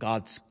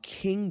 God's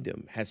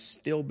kingdom has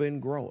still been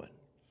growing.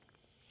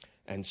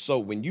 And so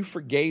when you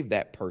forgave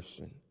that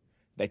person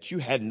that you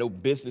had no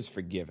business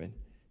forgiving,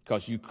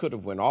 because you could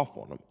have went off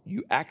on them,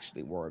 you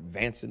actually were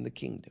advancing the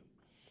kingdom.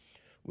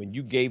 When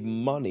you gave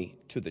money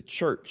to the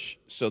church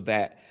so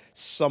that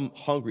some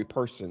hungry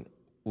person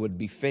would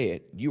be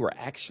fed, you were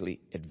actually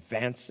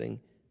advancing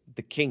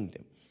the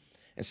kingdom.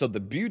 And so the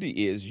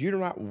beauty is, you're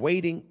not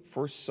waiting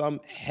for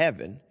some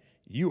heaven.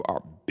 You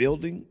are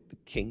building the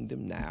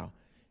kingdom now,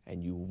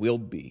 and you will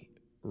be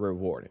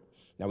rewarded.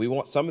 Now, we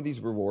want some of these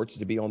rewards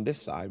to be on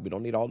this side. We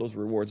don't need all those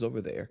rewards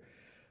over there.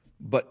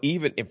 But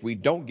even if we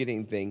don't get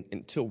anything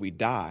until we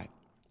die,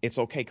 it's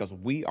okay, because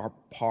we are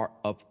part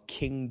of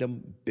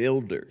kingdom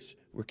builders.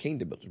 We're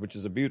kingdom builders, which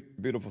is a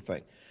beautiful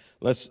thing.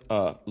 Let's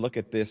look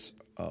at this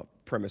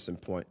premise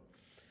and point.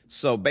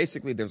 So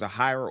basically, there's a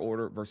higher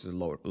order versus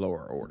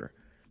lower order.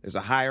 There's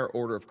a higher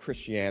order of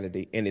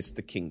Christianity, and it's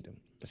the kingdom.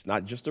 It's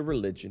not just a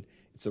religion.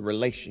 It's a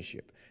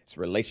relationship. It's a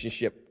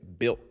relationship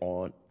built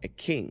on a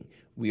king.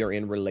 We are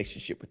in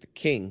relationship with the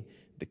king.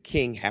 The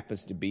king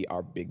happens to be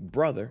our big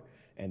brother,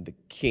 and the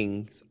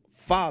king's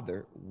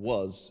father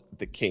was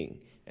the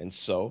king. And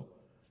so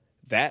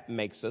that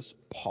makes us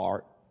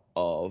part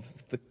of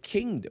the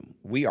kingdom.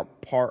 We are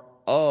part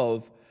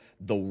of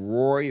the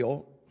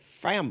royal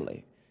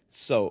family.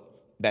 So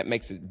that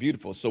makes it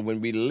beautiful. So when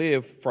we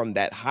live from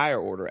that higher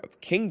order of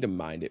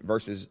kingdom-minded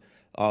versus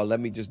let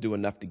me just do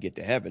enough to get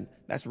to heaven,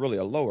 that's really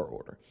a lower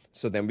order.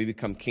 So then we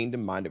become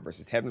kingdom-minded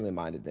versus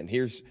heavenly-minded. Then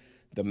here's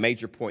the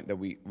major point that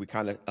we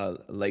kind of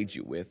laid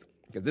you with,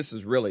 because this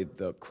is really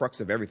the crux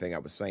of everything I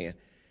was saying,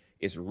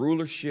 is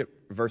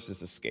rulership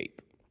versus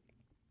escape.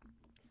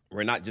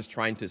 We're not just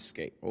trying to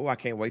escape. Oh, I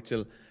can't wait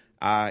till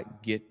I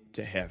get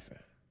to heaven.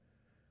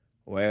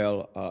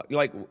 Well,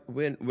 like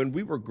when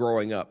we were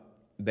growing up,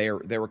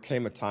 there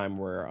came a time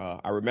where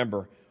I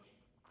remember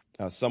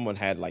someone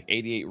had like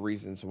 88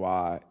 reasons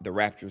why the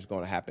rapture is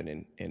going to happen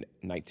in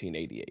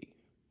 1988.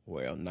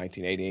 Well,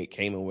 1988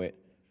 came and went.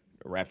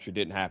 The rapture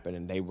didn't happen,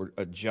 and they were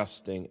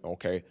adjusting,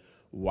 okay,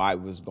 why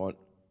it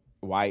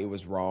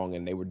was wrong,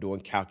 and they were doing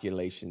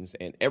calculations,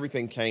 and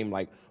everything came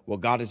like, well,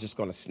 God is just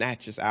going to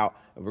snatch us out,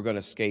 and we're going to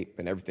escape,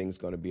 and everything's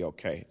going to be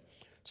okay.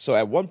 So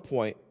at one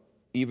point,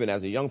 even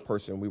as a young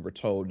person, we were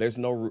told there's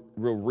no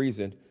real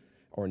reason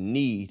or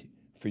need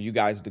for you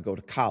guys to go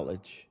to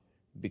college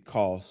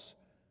because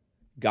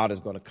God is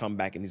going to come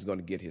back and he's going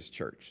to get his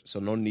church. So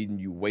no need in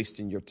you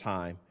wasting your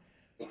time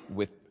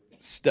with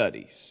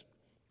studies,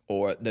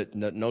 or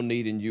no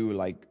need in you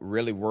like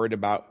really worried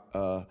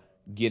about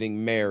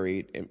getting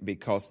married,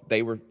 because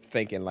they were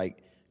thinking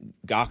like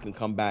God can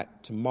come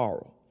back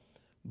tomorrow.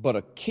 But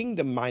a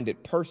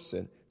kingdom-minded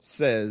person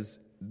says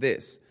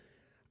this: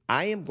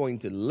 I am going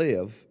to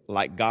live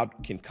like God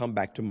can come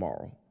back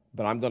tomorrow,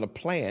 but I'm going to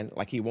plan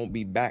like he won't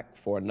be back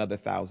for another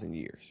 1,000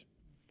 years.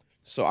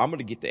 So I'm going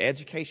to get the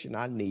education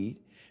I need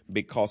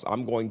because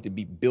I'm going to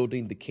be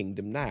building the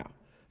kingdom now.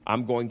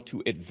 I'm going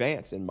to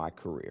advance in my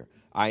career.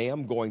 I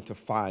am going to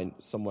find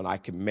someone I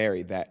can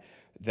marry that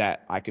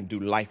I can do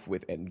life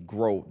with and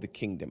grow the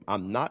kingdom.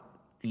 I'm not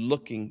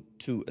looking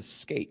to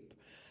escape.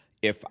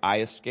 If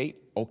I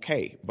escape,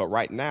 okay. But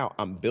right now,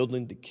 I'm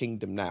building the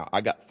kingdom now.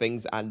 I got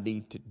things I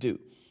need to do.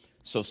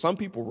 So some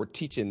people were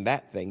teaching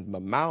that thing.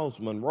 But Miles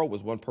Monroe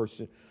was one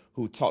person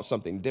who taught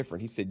something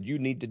different. He said, you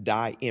need to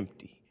die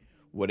empty.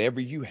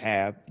 Whatever you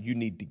have, you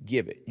need to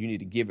give it. You need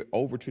to give it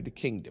over to the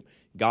kingdom.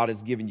 God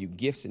has given you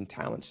gifts and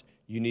talents.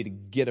 You need to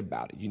get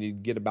about it. You need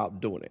to get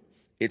about doing it.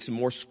 It's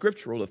more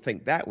scriptural to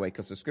think that way,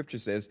 because the scripture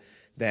says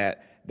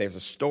that there's a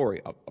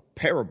story, a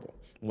parable,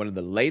 one of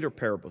the later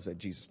parables that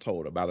Jesus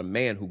told about a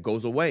man who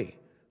goes away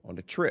on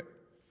a trip.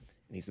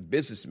 And he's a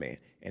businessman,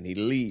 and he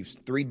leaves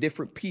 3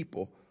 different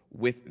people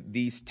with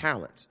these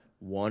talents.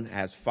 One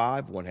has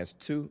 5, one has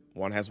 2,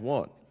 one has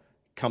 1.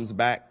 Comes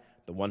back,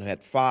 the one who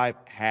had 5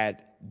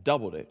 had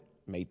doubled it,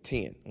 made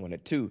 10. The one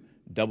had 2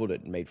 doubled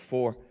it and made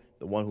 4.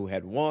 The one who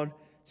had 1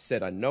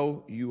 said, I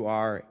know you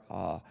are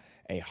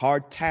a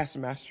hard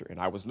taskmaster, and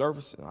I was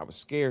nervous and I was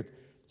scared,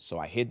 so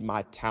I hid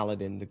my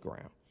talent in the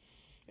ground.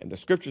 And the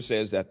scripture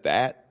says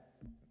that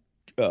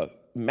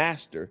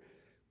master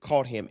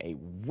called him a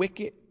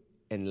wicked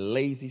and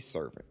lazy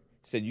servant.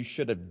 Said, you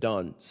should have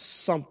done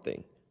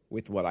something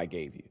with what I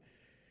gave you.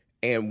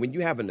 And when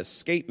you have an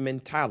escape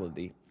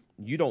mentality,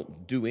 you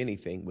don't do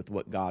anything with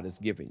what God has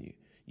given you.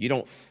 You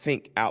don't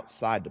think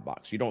outside the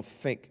box. You don't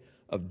think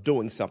of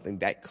doing something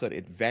that could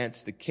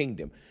advance the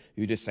kingdom.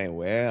 You're just saying,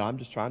 well, I'm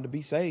just trying to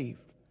be saved.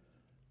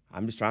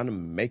 I'm just trying to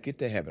make it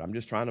to heaven. I'm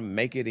just trying to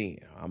make it in.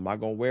 I'm not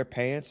going to wear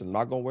pants. I'm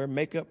not going to wear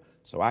makeup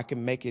so I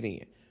can make it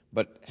in.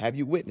 But have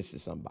you witnessed to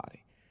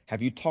somebody?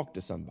 Have you talked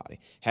to somebody?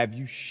 Have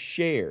you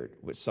shared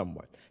with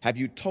someone? Have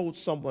you told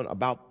someone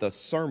about the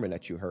sermon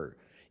that you heard?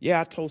 Yeah,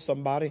 I told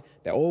somebody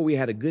that, we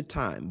had a good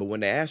time. But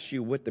when they asked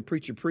you what the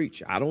preacher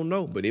preached, I don't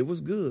know, but it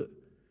was good.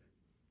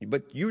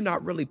 But you're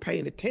not really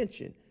paying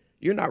attention.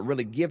 You're not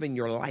really giving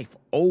your life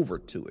over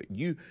to it.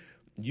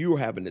 You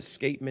have an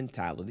escape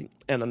mentality.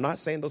 And I'm not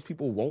saying those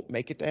people won't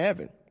make it to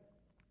heaven,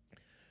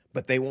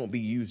 but they won't be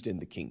used in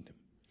the kingdom.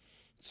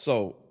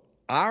 So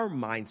our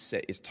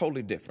mindset is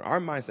totally different.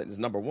 Our mindset is,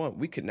 number one,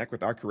 we connect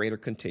with our Creator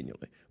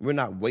continually. We're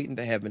not waiting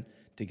to heaven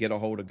to get a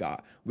hold of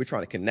God. We're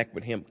trying to connect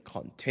with him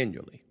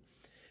continually.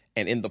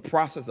 And in the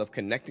process of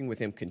connecting with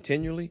him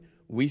continually,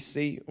 we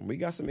see we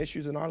got some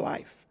issues in our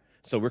life.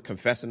 So we're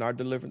confessing our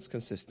deliverance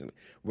consistently.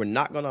 We're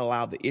not going to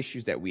allow the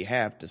issues that we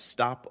have to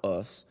stop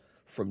us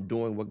from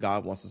doing what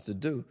God wants us to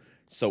do.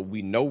 So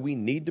we know we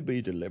need to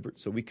be delivered.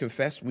 So we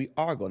confess we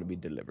are going to be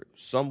delivered.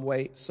 Some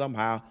way,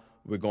 somehow,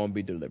 we're going to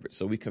be delivered.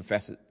 So we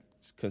confess it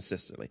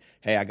consistently.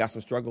 Hey, I got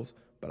some struggles,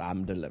 but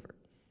I'm delivered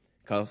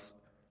because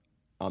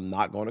I'm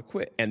not going to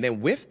quit. And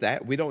then with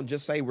that, we don't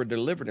just say we're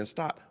delivered and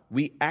stop.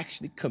 We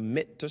actually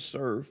commit to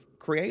serve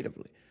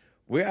creatively.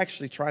 We're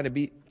actually trying to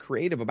be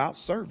creative about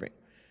serving.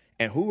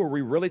 And who are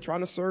we really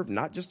trying to serve?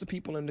 Not just the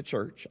people in the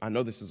church. I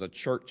know this is a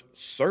church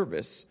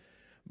service,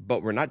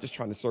 but we're not just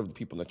trying to serve the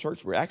people in the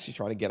church. We're actually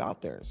trying to get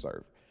out there and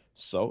serve.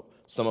 So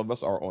some of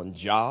us are on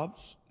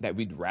jobs that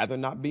we'd rather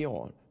not be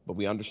on, but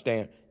we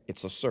understand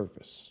it's a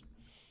service.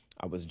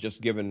 I was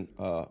just given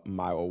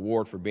my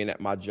award for being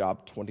at my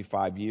job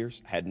 25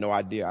 years. Had no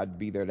idea I'd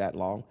be there that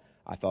long.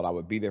 I thought I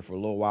would be there for a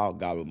little while.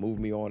 God would move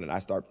me on, and I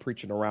start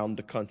preaching around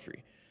the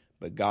country.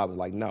 But God was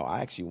like, no,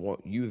 I actually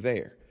want you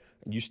there.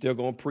 You still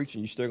going to preach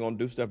and you still going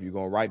to do stuff. You're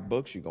going to write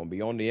books. You're going to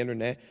be on the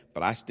internet.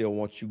 But I still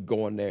want you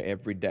going there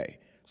every day.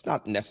 It's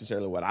not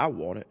necessarily what I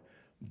wanted,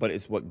 but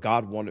it's what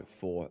God wanted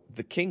for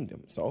the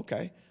kingdom. So,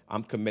 okay,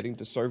 I'm committing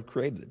to serve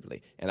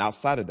creatively. And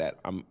outside of that,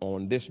 I'm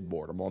on this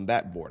board. I'm on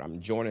that board. I'm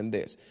joining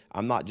this.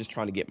 I'm not just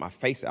trying to get my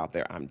face out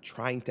there. I'm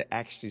trying to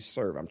actually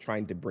serve. I'm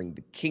trying to bring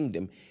the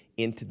kingdom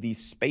into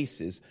these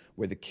spaces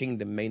where the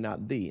kingdom may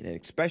not be. And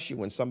especially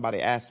when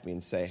somebody asks me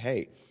and say,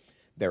 hey,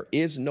 there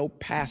is no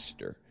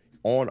pastor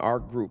on our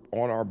group,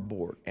 on our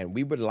board, and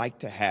we would like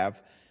to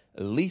have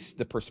at least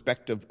the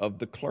perspective of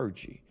the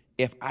clergy.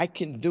 If I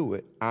can do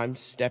it, I'm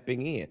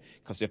stepping in.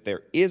 Because if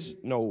there is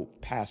no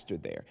pastor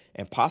there,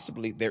 and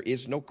possibly there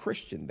is no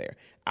Christian there,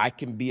 I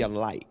can be a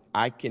light.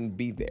 I can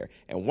be there.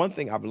 And one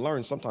thing I've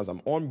learned, sometimes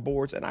I'm on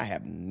boards and I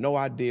have no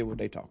idea what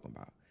they're talking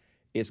about.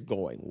 It's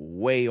going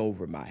way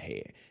over my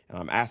head. And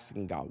I'm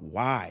asking God,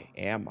 why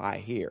am I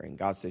here? And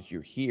God says,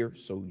 you're here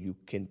so you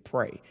can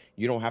pray.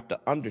 You don't have to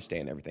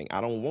understand everything.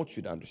 I don't want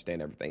you to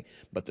understand everything.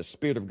 But the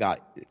Spirit of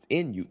God is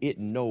in you. It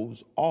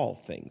knows all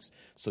things.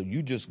 So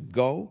you just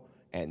go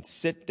and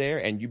sit there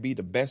and you be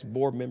the best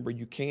board member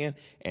you can.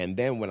 And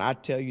then when I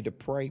tell you to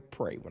pray,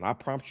 pray. When I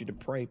prompt you to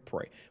pray,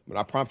 pray. When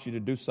I prompt you to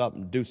do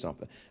something, do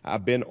something.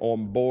 I've been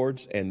on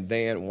boards, and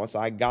then once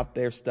I got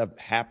there, stuff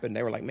happened.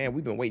 They were like, man,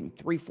 we've been waiting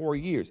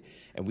 3-4 years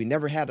and we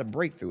never had a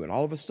breakthrough. And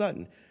all of a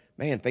sudden,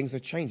 man, things are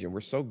changing.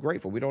 We're so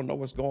grateful. We don't know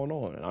what's going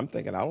on. And I'm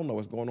thinking, I don't know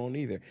what's going on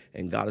either.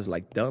 And God is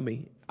like,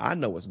 dummy, I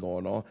know what's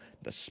going on.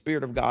 The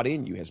Spirit of God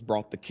in you has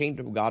brought the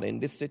kingdom of God in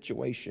this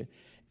situation,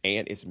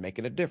 and it's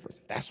making a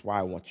difference. That's why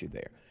I want you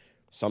there.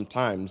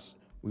 Sometimes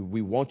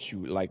we want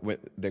you, like when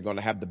they're going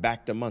to have the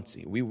back to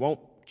Muncie. We want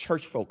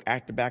church folk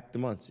act the back to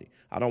Muncie.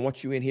 I don't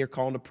want you in here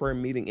calling a prayer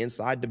meeting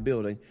inside the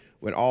building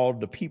when all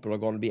the people are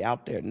going to be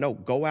out there. No,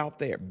 go out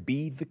there.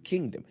 Be the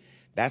kingdom.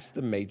 That's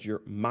the major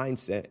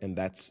mindset, and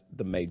that's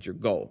the major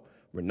goal.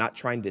 We're not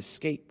trying to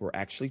escape. We're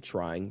actually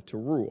trying to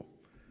rule.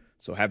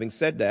 So having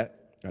said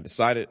that, I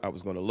decided I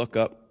was going to look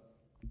up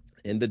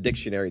in the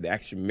dictionary, the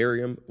actual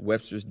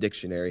Merriam-Webster's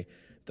dictionary,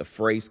 the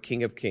phrase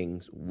King of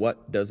Kings.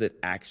 What does it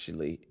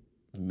actually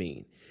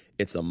mean?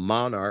 It's a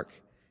monarch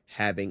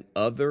having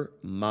other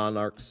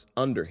monarchs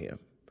under him,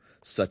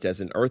 such as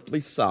an earthly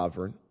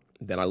sovereign.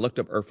 Then I looked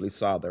up earthly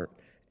sovereign,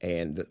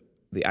 and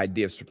the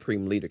idea of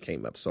supreme leader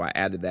came up. So I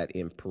added that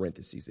in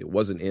parentheses. It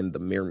wasn't in the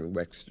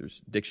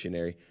Merriam-Webster's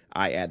dictionary.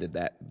 I added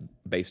that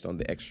based on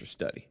the extra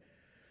study.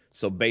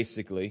 So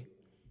basically,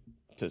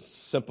 to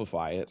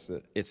simplify it,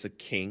 it's a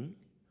king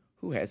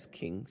who has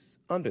kings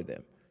under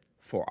them.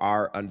 For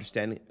our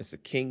understanding, it's a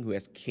king who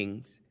has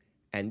kings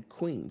and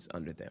queens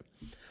under them.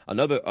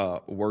 Another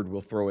word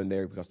we'll throw in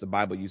there, because the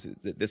Bible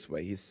uses it this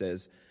way. He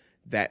says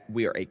that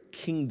we are a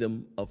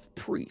kingdom of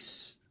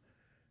priests.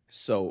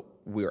 So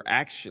we're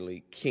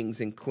actually kings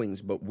and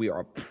queens, but we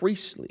are a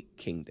priestly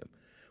kingdom.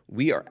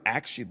 We are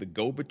actually the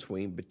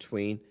go-between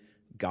between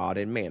God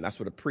and man. That's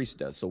what a priest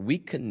does. So we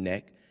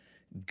connect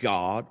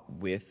God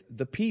with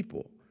the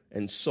people.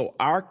 And so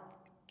our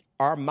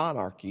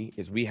monarchy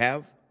is, we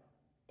have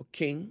a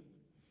king,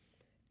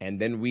 and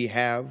then we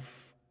have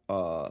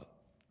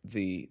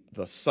the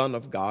Son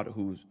of God,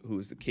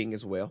 who's the king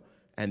as well,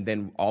 and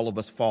then all of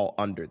us fall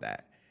under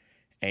that.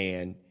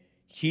 And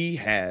he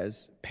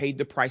has paid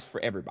the price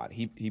for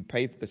everybody. He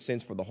paid for the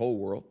sins for the whole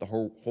world. The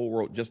whole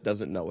world just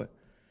doesn't know it.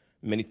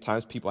 Many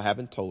times people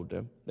haven't told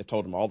them. They've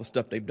told them all the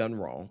stuff they've done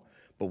wrong.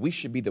 But we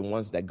should be the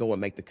ones that go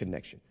and make the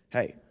connection.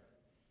 Hey,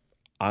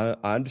 I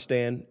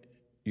understand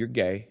you're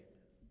gay,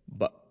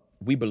 but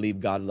we believe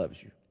God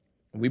loves you.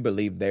 We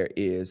believe there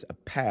is a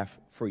path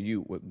for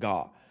you with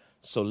God.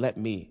 So let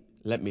me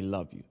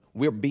love you.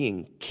 We're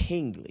being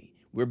kingly.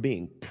 We're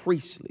being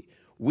priestly.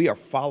 We are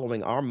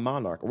following our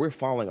monarch. We're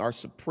following our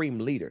supreme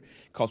leader.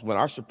 Because when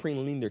our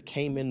supreme leader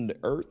came into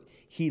earth,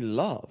 he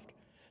loved.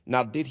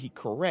 Now, did he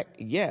correct?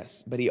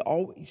 Yes, but he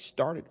always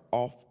started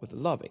off with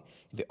loving.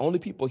 The only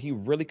people he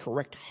really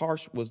corrected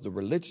harsh was the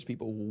religious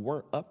people who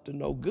weren't up to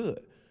no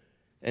good.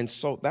 And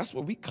so that's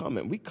what we come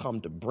in. We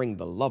come to bring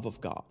the love of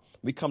God.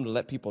 We come to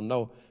let people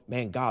know,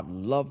 man, God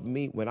loved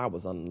me when I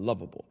was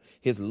unlovable.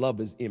 His love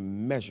is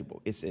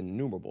immeasurable. It's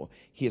innumerable.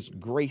 His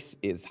grace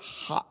is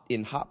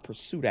in hot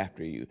pursuit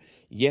after you.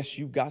 Yes,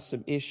 you got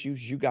some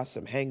issues. You got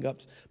some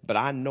hangups, but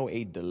I know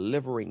a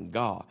delivering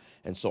God.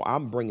 And so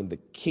I'm bringing the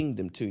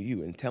kingdom to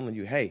you and telling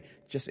you, hey,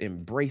 just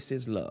embrace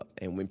his love.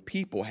 And when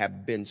people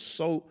have been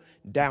so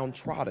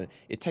downtrodden,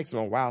 it takes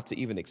them a while to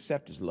even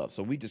accept his love.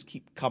 So we just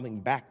keep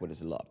coming back with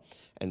his love.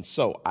 And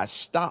so I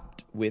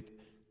stopped with,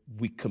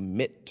 we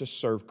commit to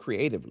serve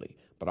creatively.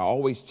 But I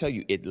always tell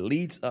you, it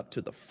leads up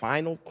to the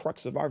final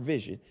crux of our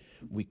vision.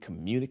 We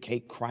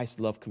communicate Christ's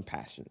love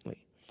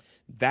compassionately.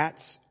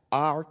 That's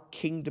our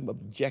kingdom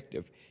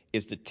objective,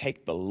 is to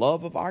take the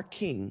love of our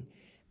King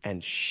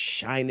and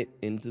shine it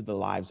into the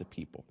lives of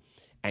people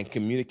and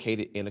communicate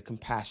it in a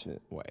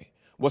compassionate way.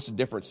 What's the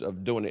difference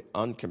of doing it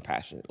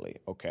uncompassionately?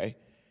 Okay.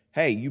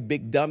 Hey, you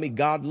big dummy,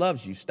 God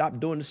loves you. Stop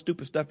doing the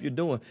stupid stuff you're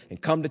doing and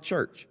come to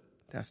church.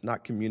 That's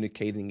not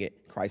communicating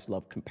it, Christ's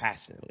love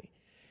compassionately.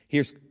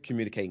 Here's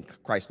communicating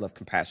Christ's love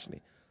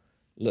compassionately.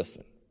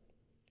 Listen,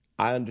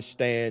 I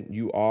understand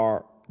you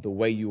are the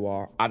way you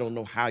are. I don't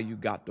know how you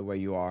got the way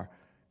you are.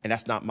 And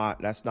that's not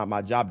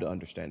my job to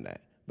understand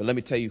that. But let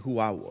me tell you who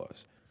I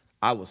was.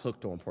 I was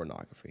hooked on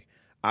pornography.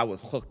 I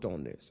was hooked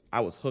on this. I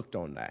was hooked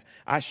on that.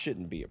 I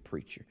shouldn't be a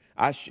preacher.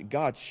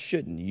 God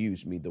shouldn't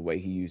use me the way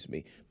he used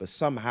me. But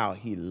somehow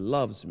he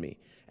loves me.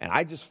 And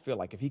I just feel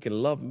like if he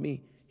can love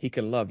me, he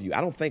can love you.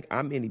 I don't think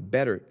I'm any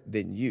better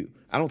than you.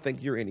 I don't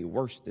think you're any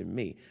worse than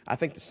me. I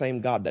think the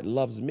same God that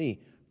loves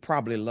me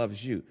probably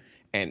loves you,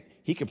 and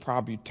he can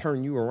probably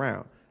turn you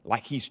around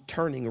like he's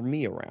turning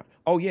me around.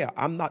 Oh yeah,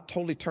 I'm not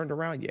totally turned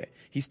around yet.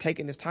 He's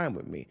taking his time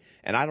with me,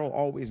 and I don't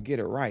always get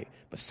it right,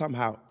 but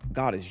somehow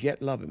God is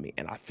yet loving me,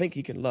 and I think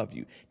he can love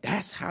you.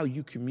 That's how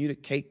you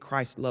communicate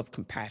Christ's love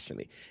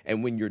compassionately.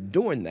 And when you're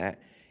doing that,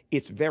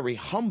 it's very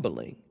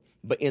humbling,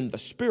 but in the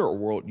spirit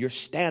world, you're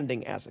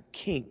standing as a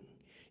king.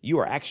 You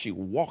are actually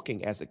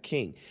walking as a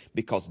king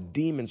because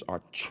demons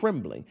are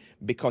trembling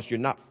because you're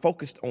not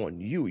focused on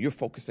you. You're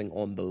focusing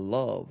on the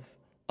love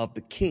of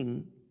the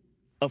King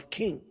of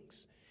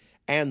Kings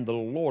and the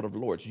Lord of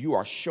Lords. You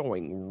are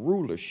showing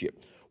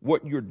rulership.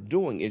 What you're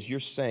doing is you're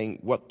saying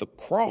what the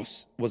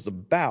cross was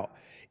about.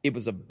 It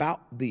was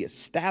about the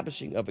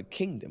establishing of a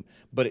kingdom,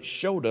 but it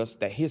showed us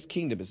that his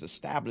kingdom is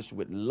established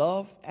with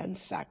love and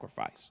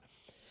sacrifice.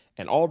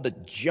 And all the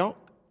junk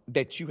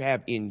that you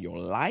have in your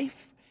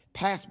life,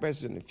 past,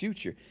 present, and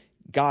future,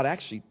 God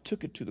actually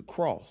took it to the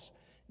cross,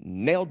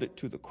 nailed it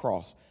to the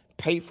cross,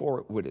 paid for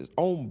it with his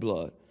own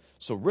blood.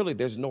 So really,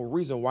 there's no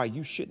reason why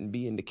you shouldn't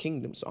be in the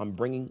kingdom. So I'm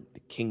bringing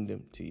the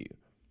kingdom to you.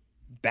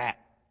 That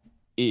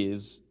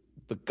is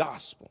the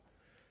gospel.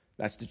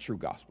 That's the true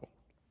gospel.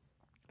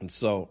 And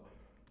so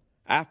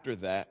after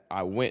that,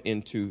 I went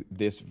into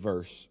this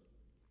verse,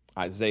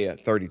 Isaiah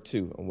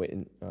 32. I went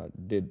and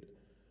did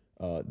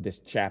this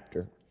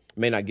chapter. I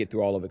may not get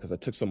through all of it because I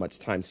took so much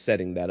time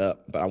setting that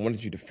up, but I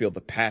wanted you to feel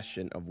the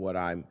passion of what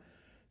I'm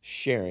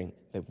sharing,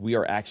 that we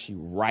are actually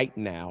right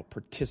now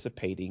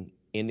participating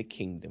in the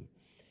kingdom.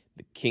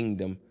 The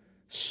kingdom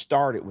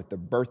started with the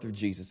birth of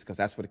Jesus, because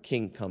that's what a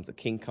king comes. A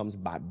king comes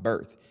by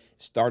birth.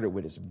 It started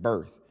with his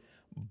birth.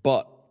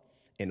 But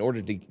in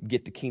order to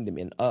get the kingdom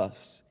in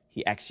us,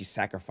 he actually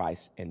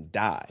sacrificed and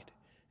died.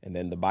 And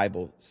then the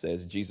Bible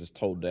says, Jesus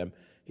told them,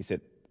 he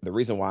said, the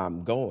reason why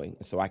I'm going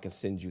is so I can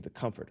send you the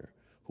comforter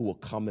who will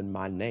come in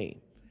my name,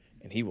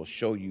 and he will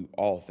show you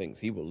all things.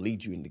 He will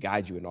lead you and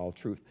guide you in all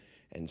truth.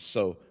 And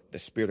so the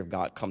Spirit of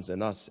God comes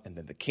in us, and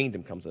then the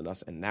kingdom comes in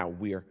us, and now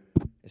we're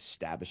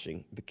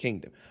establishing the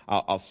kingdom.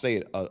 I'll say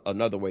it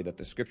another way that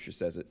the scripture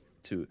says it,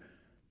 to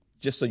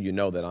just so you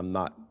know that I'm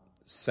not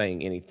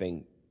saying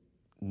anything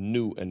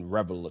new and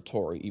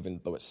revelatory,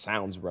 even though it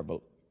sounds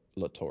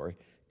revelatory.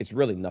 It's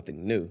really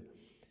nothing new.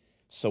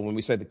 So when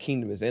we say the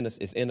kingdom is in us,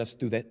 it's in us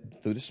through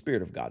the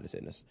Spirit of God is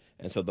in us.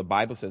 And so the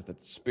Bible says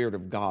that the Spirit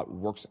of God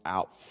works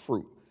out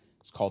fruit.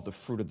 It's called the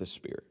fruit of the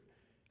Spirit.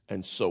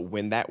 And so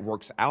when that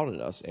works out in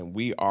us and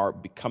we are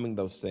becoming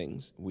those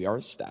things, we are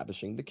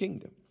establishing the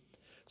kingdom.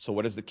 So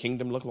what does the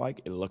kingdom look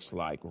like? It looks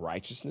like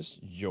righteousness,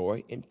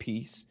 joy, and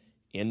peace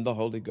in the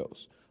Holy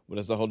Ghost. What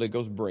does the Holy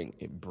Ghost bring?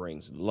 It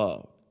brings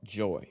love,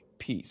 joy,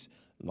 peace,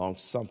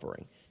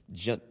 long-suffering,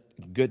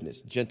 goodness,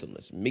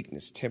 gentleness,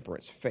 meekness,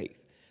 temperance, faith.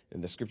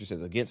 And the scripture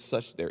says, against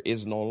such there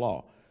is no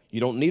law. You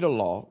don't need a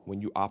law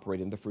when you operate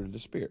in the fruit of the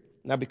Spirit.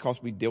 Now,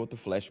 because we deal with the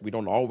flesh, we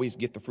don't always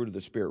get the fruit of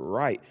the Spirit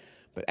right.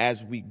 But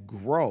as we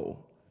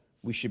grow,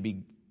 we should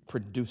be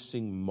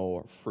producing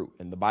more fruit.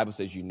 And the Bible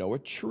says, you know a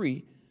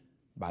tree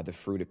by the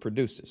fruit it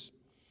produces.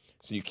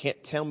 So you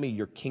can't tell me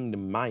you're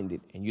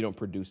kingdom-minded and you don't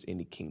produce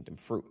any kingdom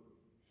fruit.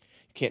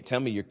 You can't tell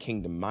me you're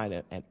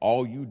kingdom-minded and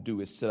all you do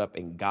is sit up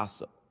and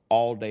gossip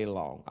all day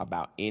long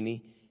about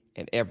any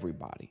and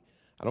everybody.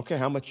 I don't care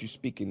how much you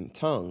speak in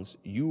tongues,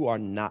 you are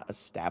not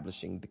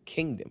establishing the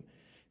kingdom,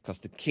 because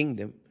the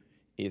kingdom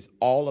is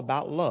all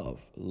about love.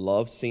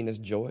 Love seen as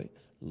joy,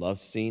 love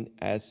seen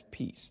as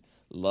peace,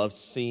 love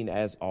seen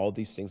as all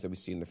these things that we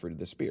see in the fruit of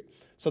the Spirit.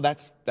 So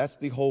that's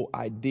the whole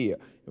idea,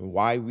 and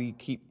why we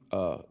keep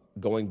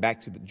going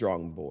back to the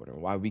drawing board,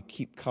 and why we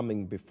keep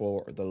coming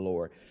before the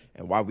Lord,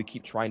 and why we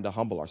keep trying to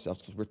humble ourselves,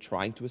 because we're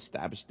trying to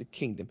establish the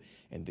kingdom.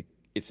 And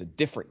it's a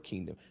different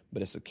kingdom,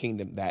 but it's a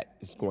kingdom that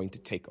is going to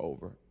take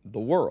over the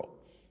world.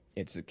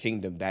 It's a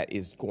kingdom that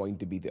is going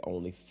to be the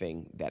only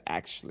thing that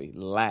actually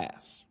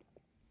lasts.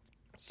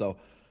 So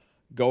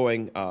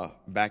going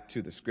back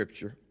to the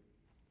scripture,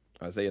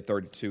 Isaiah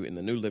 32 in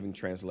the New Living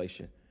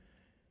Translation,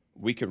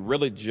 we could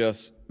really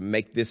just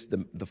make this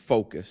the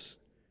focus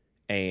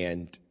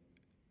and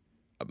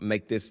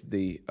make this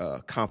the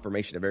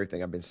confirmation of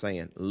everything I've been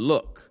saying.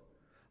 Look,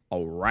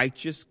 a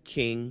righteous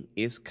king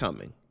is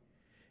coming,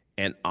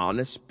 and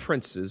honest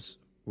princes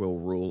will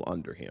rule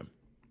under him.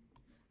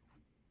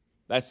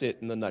 That's it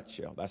in the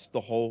nutshell. That's the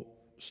whole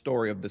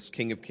story of this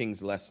King of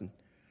Kings lesson.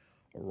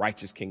 A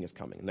righteous king is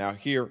coming. Now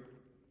here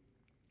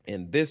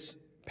in this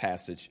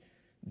passage,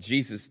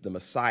 Jesus, the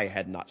Messiah,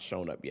 had not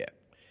shown up yet.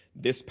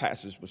 This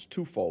passage was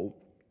twofold.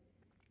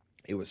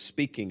 It was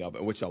speaking of,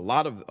 in which a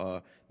lot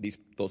of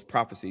those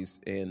prophecies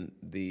in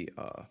the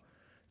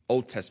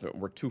Old Testament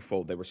were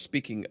twofold. They were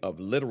speaking of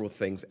literal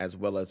things as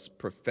well as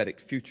prophetic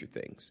future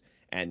things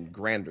and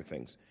grander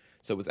things.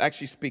 So it was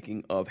actually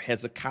speaking of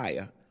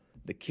Hezekiah,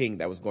 the king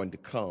that was going to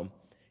come,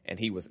 and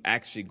he was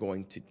actually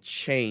going to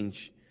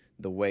change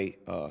the way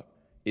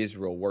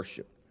Israel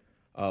worshiped.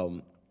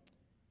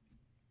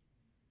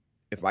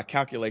 If my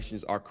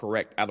calculations are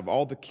correct, out of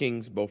all the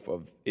kings, both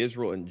of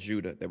Israel and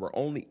Judah, there were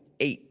only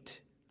 8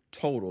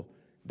 total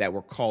that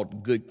were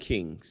called good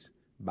kings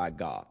by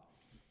God.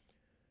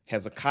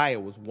 Hezekiah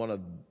was one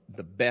of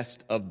the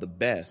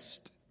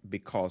best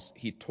because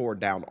he tore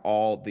down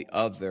all the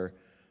other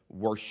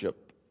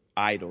worship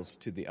idols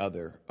to the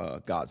other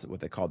gods, what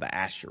they call the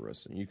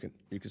Asherahs, and you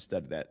can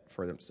study that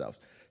for themselves.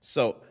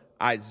 So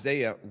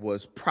Isaiah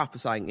was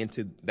prophesying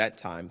into that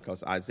time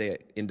because Isaiah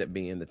ended up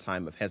being in the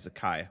time of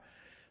Hezekiah,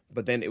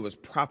 but then it was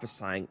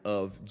prophesying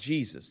of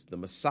Jesus, the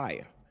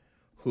Messiah,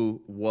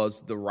 who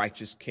was the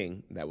righteous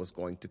king that was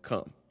going to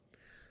come.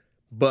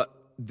 But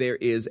there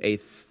is a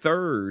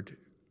third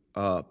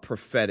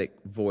prophetic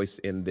voice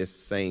in this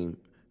same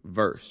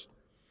verse.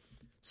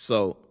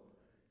 So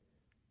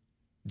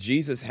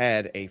Jesus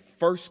had a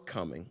first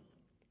coming,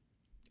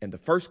 and the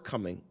first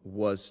coming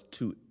was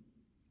to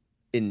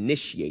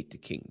initiate the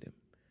kingdom.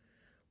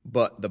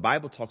 But the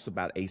Bible talks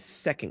about a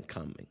second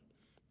coming.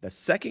 The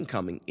second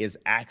coming is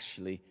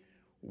actually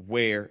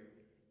where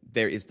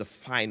there is the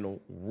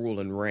final rule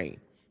and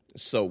reign.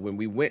 So when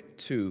we went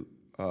to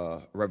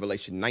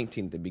Revelation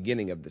 19, the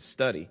beginning of the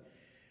study,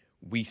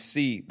 we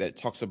see that it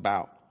talks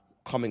about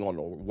coming on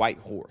a white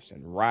horse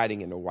and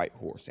riding in a white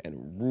horse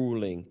and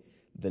ruling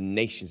the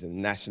nations and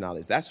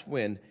nationalities. That's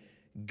when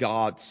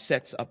God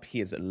sets up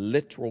his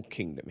literal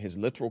kingdom. His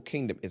literal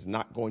kingdom is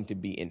not going to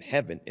be in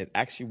heaven. It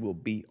actually will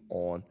be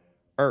on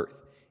earth.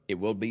 It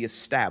will be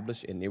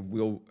established and it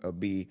will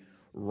be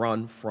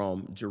run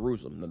from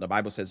Jerusalem. Now, the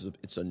Bible says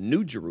it's a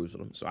new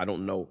Jerusalem, so I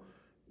don't know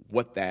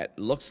what that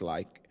looks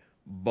like.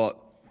 But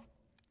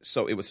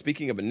so it was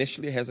speaking of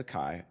initially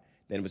Hezekiah,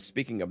 then it was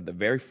speaking of the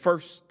very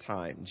first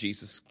time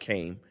Jesus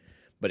came,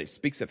 but it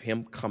speaks of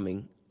him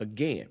coming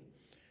again.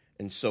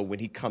 And so when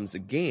he comes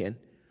again,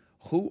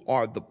 who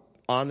are the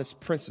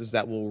honest princes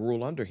that will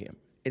rule under him?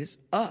 It is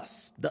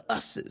us, the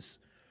us's,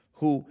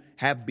 who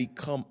have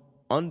become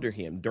under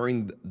him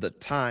during the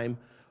time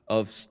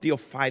of still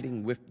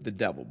fighting with the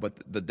devil.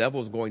 But the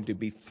devil is going to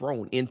be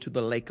thrown into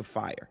the lake of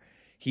fire.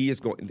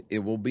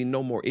 It will be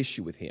no more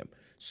issue with him.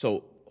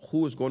 So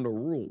who is going to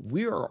rule?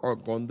 We are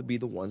going to be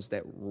the ones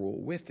that rule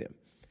with him.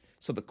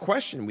 So the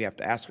question we have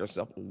to ask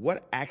ourselves,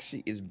 what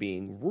actually is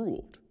being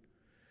ruled?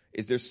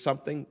 Is there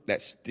something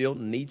that still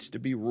needs to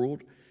be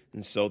ruled?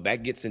 And so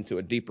that gets into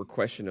a deeper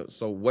question of,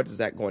 so what is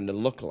that going to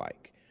look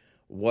like?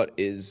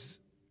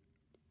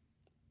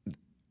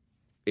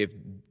 If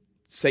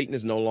Satan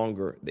is no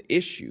longer the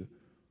issue,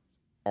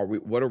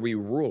 what are we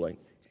ruling?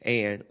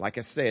 And like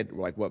I said,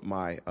 like what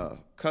my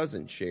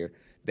cousin shared,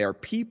 there are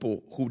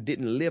people who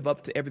didn't live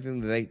up to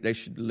everything that they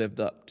should have lived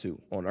up to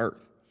on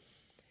earth.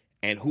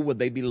 And who would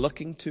they be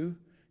looking to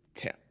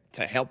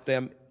help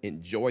them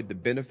enjoy the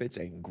benefits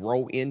and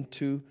grow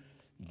into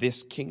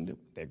this kingdom?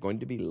 They're going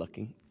to be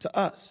looking to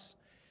us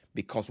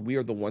because we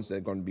are the ones that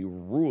are going to be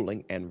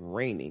ruling and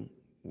reigning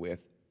with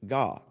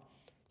God.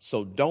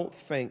 So don't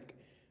think,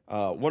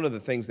 one of the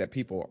things that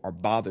people are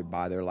bothered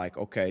by, they're like,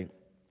 okay,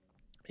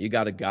 you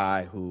got a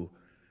guy who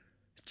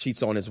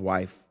cheats on his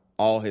wife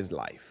all his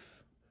life.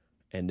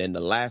 And then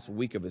the last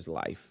week of his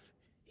life,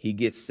 he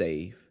gets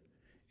saved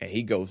and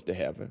he goes to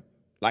heaven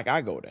like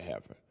I go to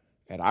heaven.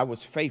 And I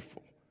was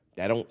faithful.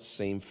 That don't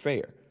seem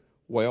fair.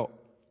 Well,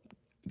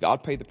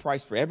 God paid the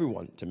price for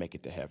everyone to make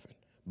it to heaven.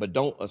 But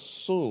don't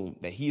assume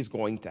that he is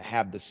going to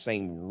have the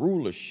same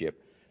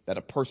rulership that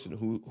a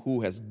person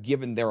who has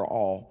given their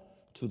all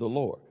to the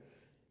Lord.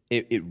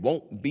 It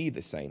won't be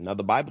the same. Now,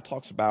 the Bible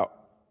talks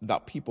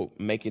about people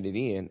making it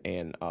in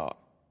and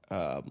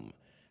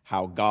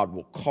how God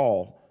will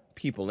call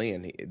people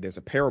in. There's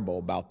a parable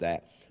about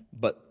that.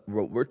 But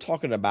what we're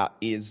talking about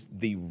is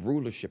the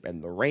rulership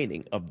and the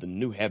reigning of the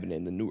new heaven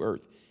and the new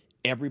earth.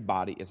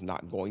 Everybody is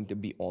not going to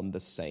be on the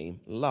same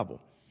level.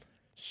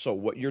 So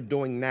what you're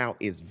doing now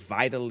is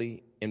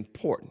vitally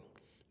important.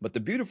 But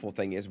the beautiful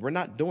thing is we're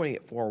not doing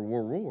it for a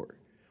reward.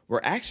 We're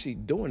actually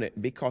doing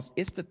it because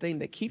it's the thing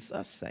that keeps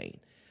us sane.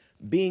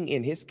 Being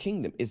in his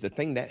kingdom is the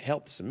thing that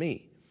helps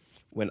me.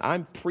 When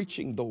I'm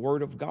preaching the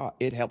word of God,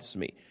 it helps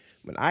me.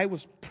 When I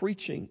was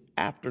preaching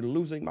after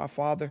losing my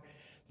father,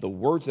 the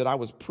words that I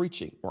was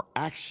preaching were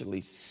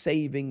actually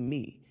saving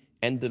me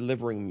and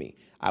delivering me.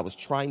 I was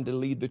trying to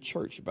lead the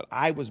church, but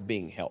I was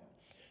being helped.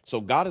 So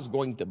God is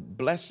going to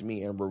bless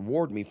me and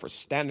reward me for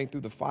standing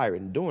through the fire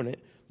and doing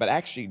it, but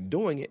actually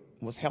doing it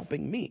was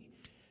helping me.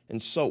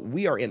 And so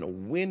we are in a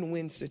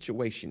win-win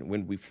situation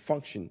when we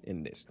function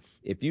in this.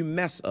 If you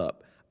mess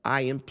up,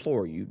 I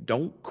implore you,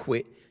 don't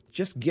quit.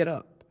 Just get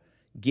up,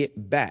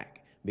 get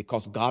back,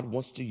 because God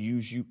wants to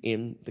use you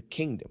in the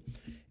kingdom.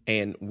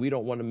 And we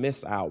don't want to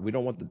miss out. We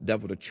don't want the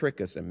devil to trick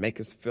us and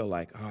make us feel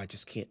like, oh, I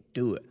just can't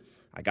do it.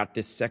 I got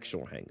this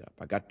sexual hang up.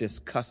 I got this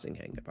cussing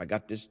hang up. I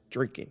got this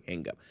drinking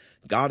hang up.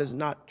 God is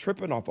not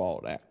tripping off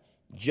all that.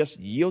 Just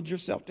yield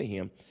yourself to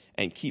him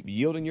and keep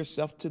yielding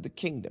yourself to the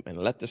kingdom and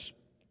let the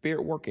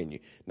Spirit work in you.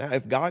 Now,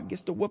 if God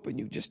gets to whooping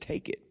you, just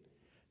take it.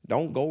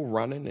 Don't go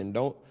running and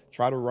don't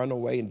try to run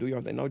away and do your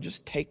own thing. No,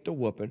 just take the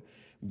whooping,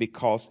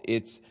 because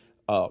it's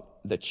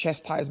the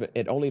chastisement.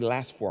 It only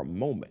lasts for a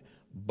moment,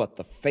 but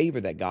the favor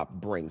that God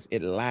brings,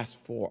 it lasts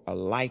for a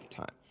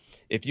lifetime.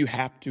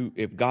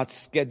 If God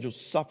schedules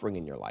suffering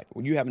in your life,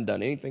 when you haven't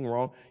done anything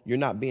wrong, you're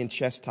not being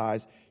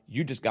chastised,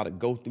 you just got to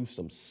go through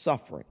some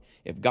suffering.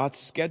 If God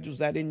schedules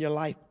that in your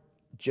life,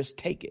 just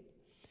take it,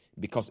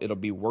 because it'll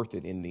be worth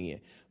it in the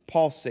end.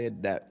 Paul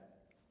said that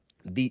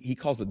he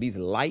calls it these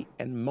light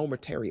and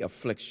momentary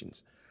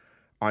afflictions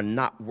are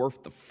not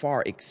worth the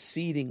far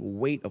exceeding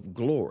weight of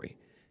glory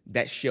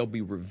that shall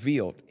be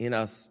revealed in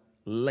us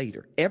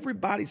later.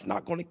 Everybody's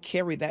not going to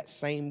carry that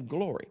same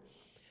glory.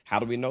 How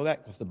do we know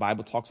that? Because the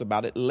Bible talks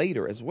about it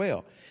later as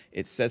well.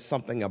 It says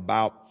something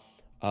about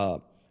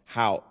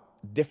how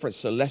different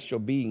celestial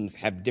beings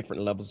have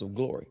different levels of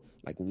glory.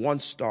 Like one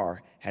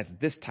star has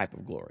this type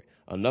of glory.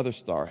 Another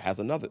star has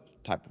another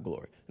type of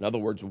glory. In other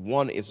words,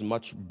 one is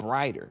much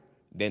brighter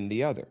than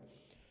the other.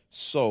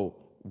 So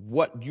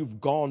what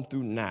you've gone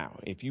through now,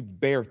 if you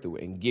bear through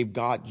it and give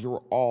God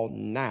your all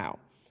now,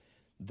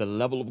 the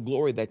level of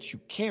glory that you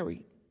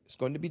carry is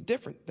going to be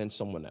different than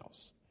someone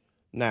else.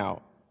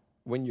 Now,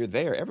 when you're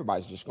there,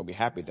 everybody's just going to be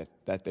happy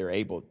that they're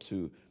able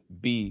to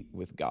be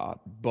with God.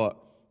 But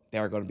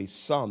there are going to be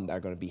some that are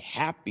going to be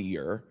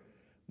happier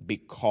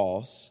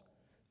because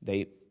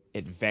they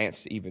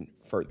advance even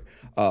further.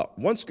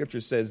 One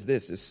scripture says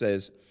this. It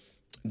says,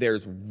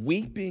 there's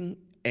weeping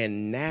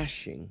and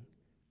gnashing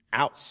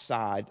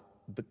outside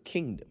the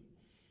kingdom.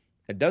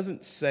 It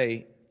doesn't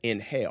say in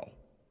hell.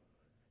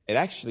 It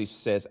actually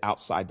says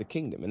outside the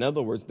kingdom. In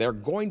other words, there's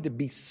going to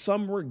be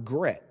some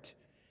regret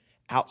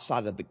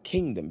outside of the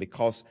kingdom,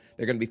 because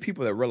there are going to be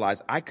people that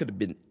realize I could have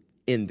been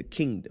in the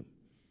kingdom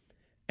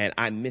and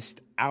I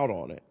missed out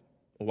on it.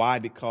 Why?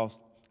 Because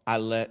I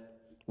let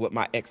what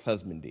my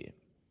ex-husband did.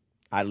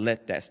 I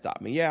let that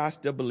stop me. Yeah, I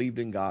still believed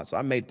in God, so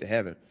I made it to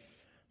heaven.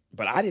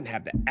 But I didn't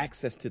have the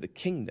access to the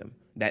kingdom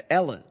that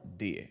Ella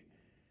did.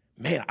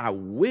 Man, I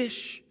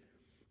wish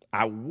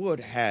I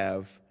would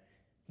have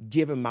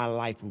given my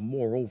life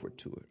more over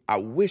to it. I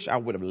wish I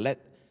would have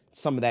let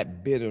some of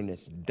that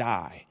bitterness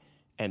die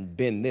and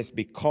been this,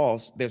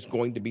 because there's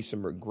going to be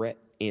some regret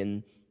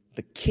in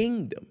the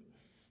kingdom.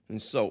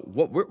 And so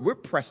what we're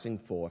pressing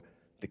for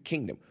the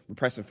kingdom. We're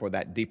pressing for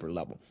that deeper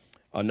level.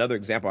 Another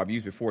example I've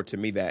used before, to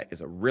me, that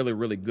is a really,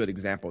 really good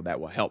example that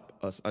will help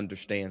us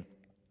understand.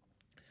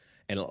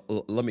 And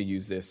let me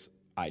use this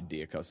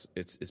idea because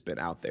it's been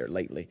out there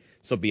lately.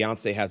 So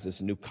Beyonce has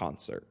this new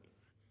concert.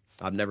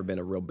 I've never been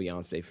a real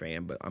Beyonce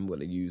fan, but I'm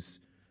going to use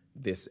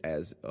this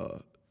as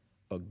a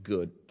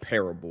good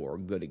parable or a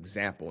good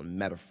example and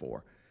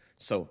metaphor.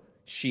 So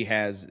she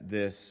has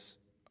this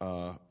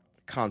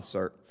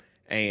concert,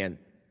 and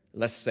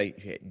let's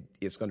say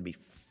it's going to be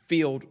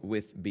filled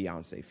with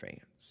Beyonce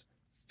fans,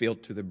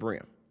 filled to the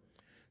brim.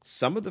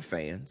 Some of the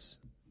fans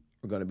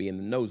are going to be in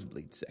the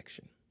nosebleed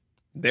section.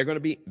 They're going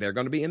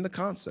to be in the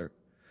concert.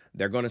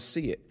 They're going to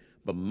see it,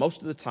 but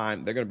most of the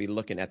time they're going to be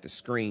looking at the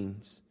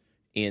screens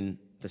in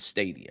the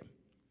stadium,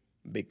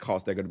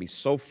 because they're going to be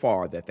so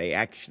far that they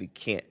actually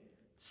can't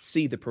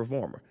see the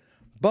performer.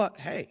 But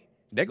hey,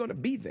 they're going to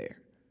be there.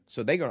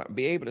 So they're going to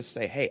be able to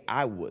say, hey,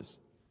 I was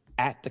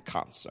at the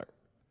concert.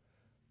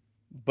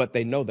 But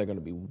they know they're going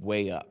to be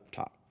way up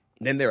top.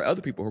 Then there are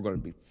other people who are going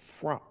to be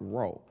front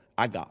row.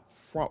 I got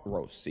front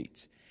row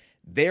seats.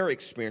 Their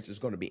experience is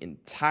going to be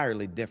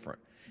entirely different.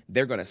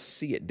 They're going to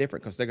see it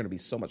different because they're going to be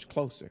so much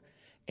closer.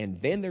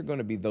 And then there are going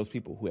to be those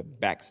people who have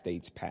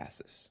backstage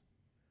passes.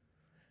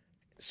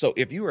 So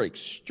if you're an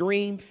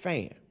extreme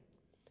fan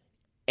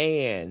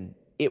and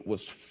it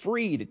was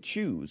free to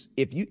choose,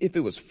 if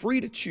it was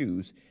free to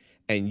choose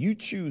and you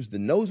choose the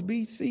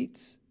nosebleed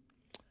seats,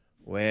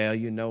 well,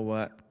 you know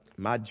what?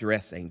 My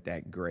dress ain't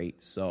that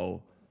great,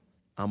 so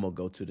I'm going to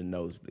go to the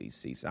nosebleed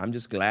seats. I'm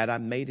just glad I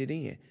made it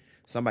in.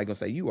 Somebody going to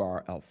say, you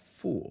are a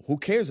fool. Who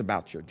cares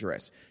about your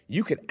dress?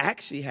 You could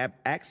actually have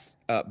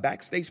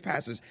backstage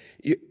passes.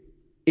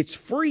 It's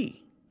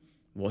free.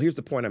 Well, here's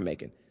the point I'm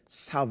making.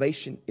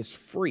 Salvation is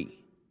free.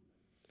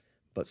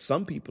 But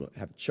some people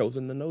have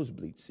chosen the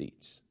nosebleed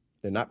seats.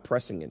 They're not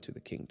pressing into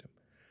the kingdom.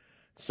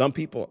 Some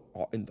people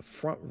are in the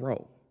front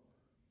row.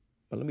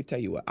 But let me tell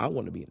you what, I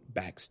want to be in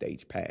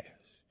backstage pass.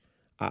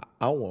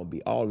 I want to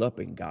be all up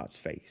in God's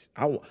face.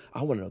 I want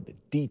to know the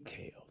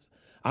details.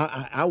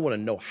 I want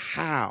to know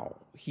how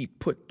he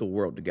put the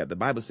world together. The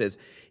Bible says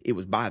it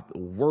was by the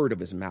word of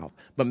his mouth,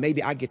 but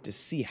maybe I get to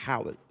see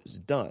how it was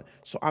done.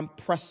 So I'm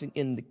pressing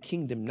in the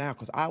kingdom now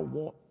because I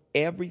want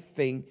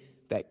everything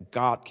that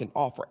God can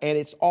offer, and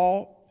it's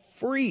all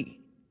free.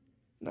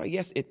 Now,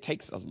 yes, it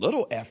takes a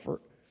little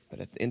effort,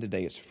 but at the end of the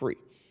day, it's free.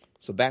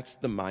 So that's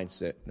the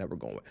mindset that we're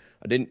going with.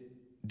 I didn't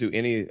do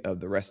any of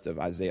the rest of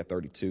Isaiah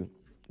 32.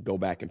 Go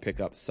back and pick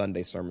up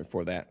Sunday sermon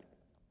for that.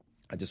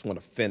 I just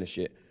want to finish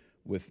it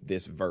with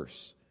this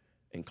verse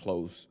and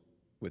close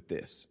with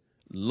this.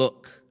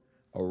 Look,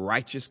 a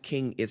righteous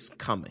king is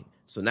coming.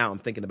 So now I'm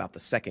thinking about the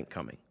second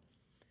coming,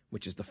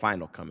 which is the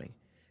final coming.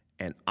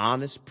 And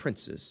honest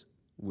princes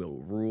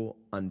will rule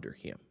under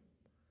him.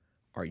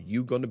 Are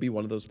you going to be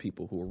one of those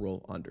people who will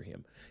rule under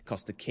him?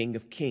 Because the King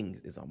of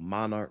Kings is a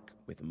monarch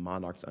with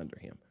monarchs under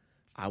him.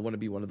 I want to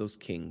be one of those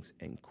kings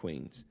and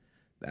queens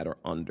that are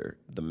under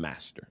the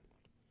master.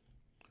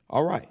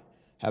 All right.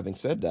 Having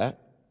said that,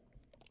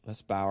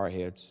 let's bow our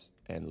heads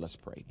and let's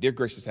pray. Dear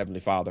gracious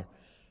Heavenly Father,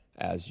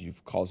 as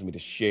you've caused me to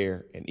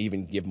share and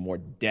even give more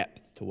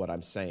depth to what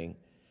I'm saying,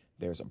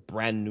 there's a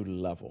brand new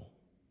level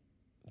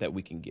that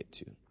we can get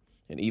to.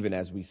 And even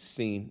as we've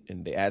seen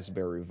in the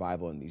Asbury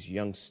revival and these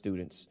young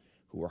students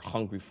who were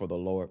hungry for the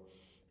Lord,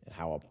 and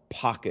how a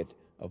pocket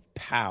of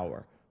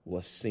power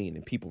was seen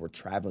and people were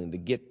traveling to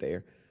get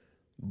there,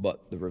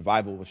 but the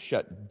revival was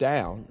shut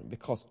down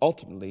because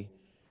ultimately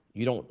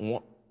you don't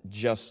want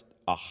just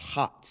a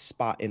hot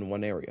spot in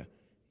one area.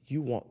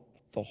 You want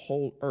the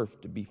whole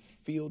earth to be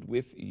filled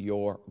with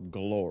your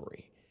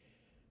glory.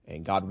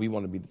 And God, we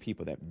want to be the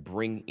people that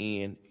bring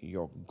in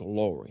your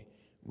glory.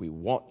 We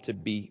want to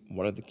be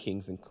one of the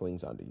kings and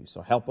queens under you.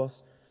 So help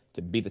us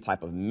to be the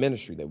type of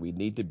ministry that we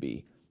need to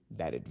be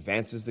that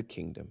advances the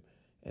kingdom,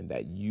 and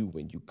that you,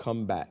 when you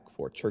come back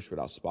for a church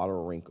without spot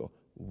or wrinkle,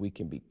 we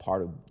can be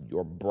part of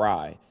your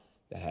bride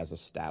that has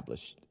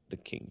established the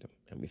kingdom.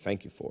 And we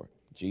thank you for it.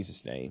 In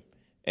Jesus' name,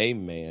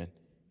 amen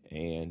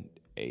and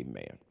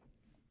amen.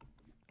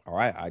 All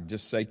right, I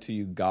just say to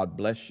you, God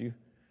bless you.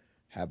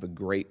 Have a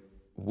great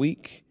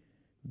week.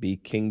 Be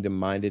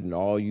kingdom-minded in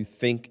all you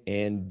think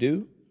and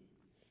do.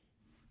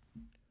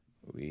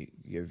 We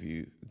give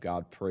you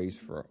God praise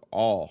for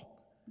all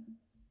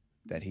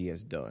that he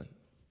has done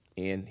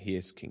in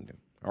his kingdom.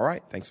 All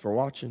right, thanks for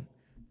watching.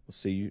 We'll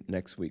see you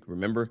next week.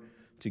 Remember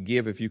to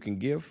give if you can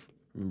give.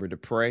 Remember to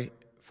pray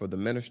for the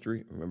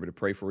ministry. Remember to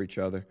pray for each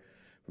other.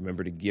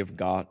 Remember to give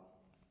God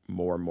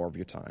more and more of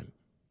your time.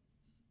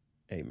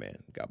 Amen.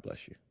 God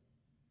bless you.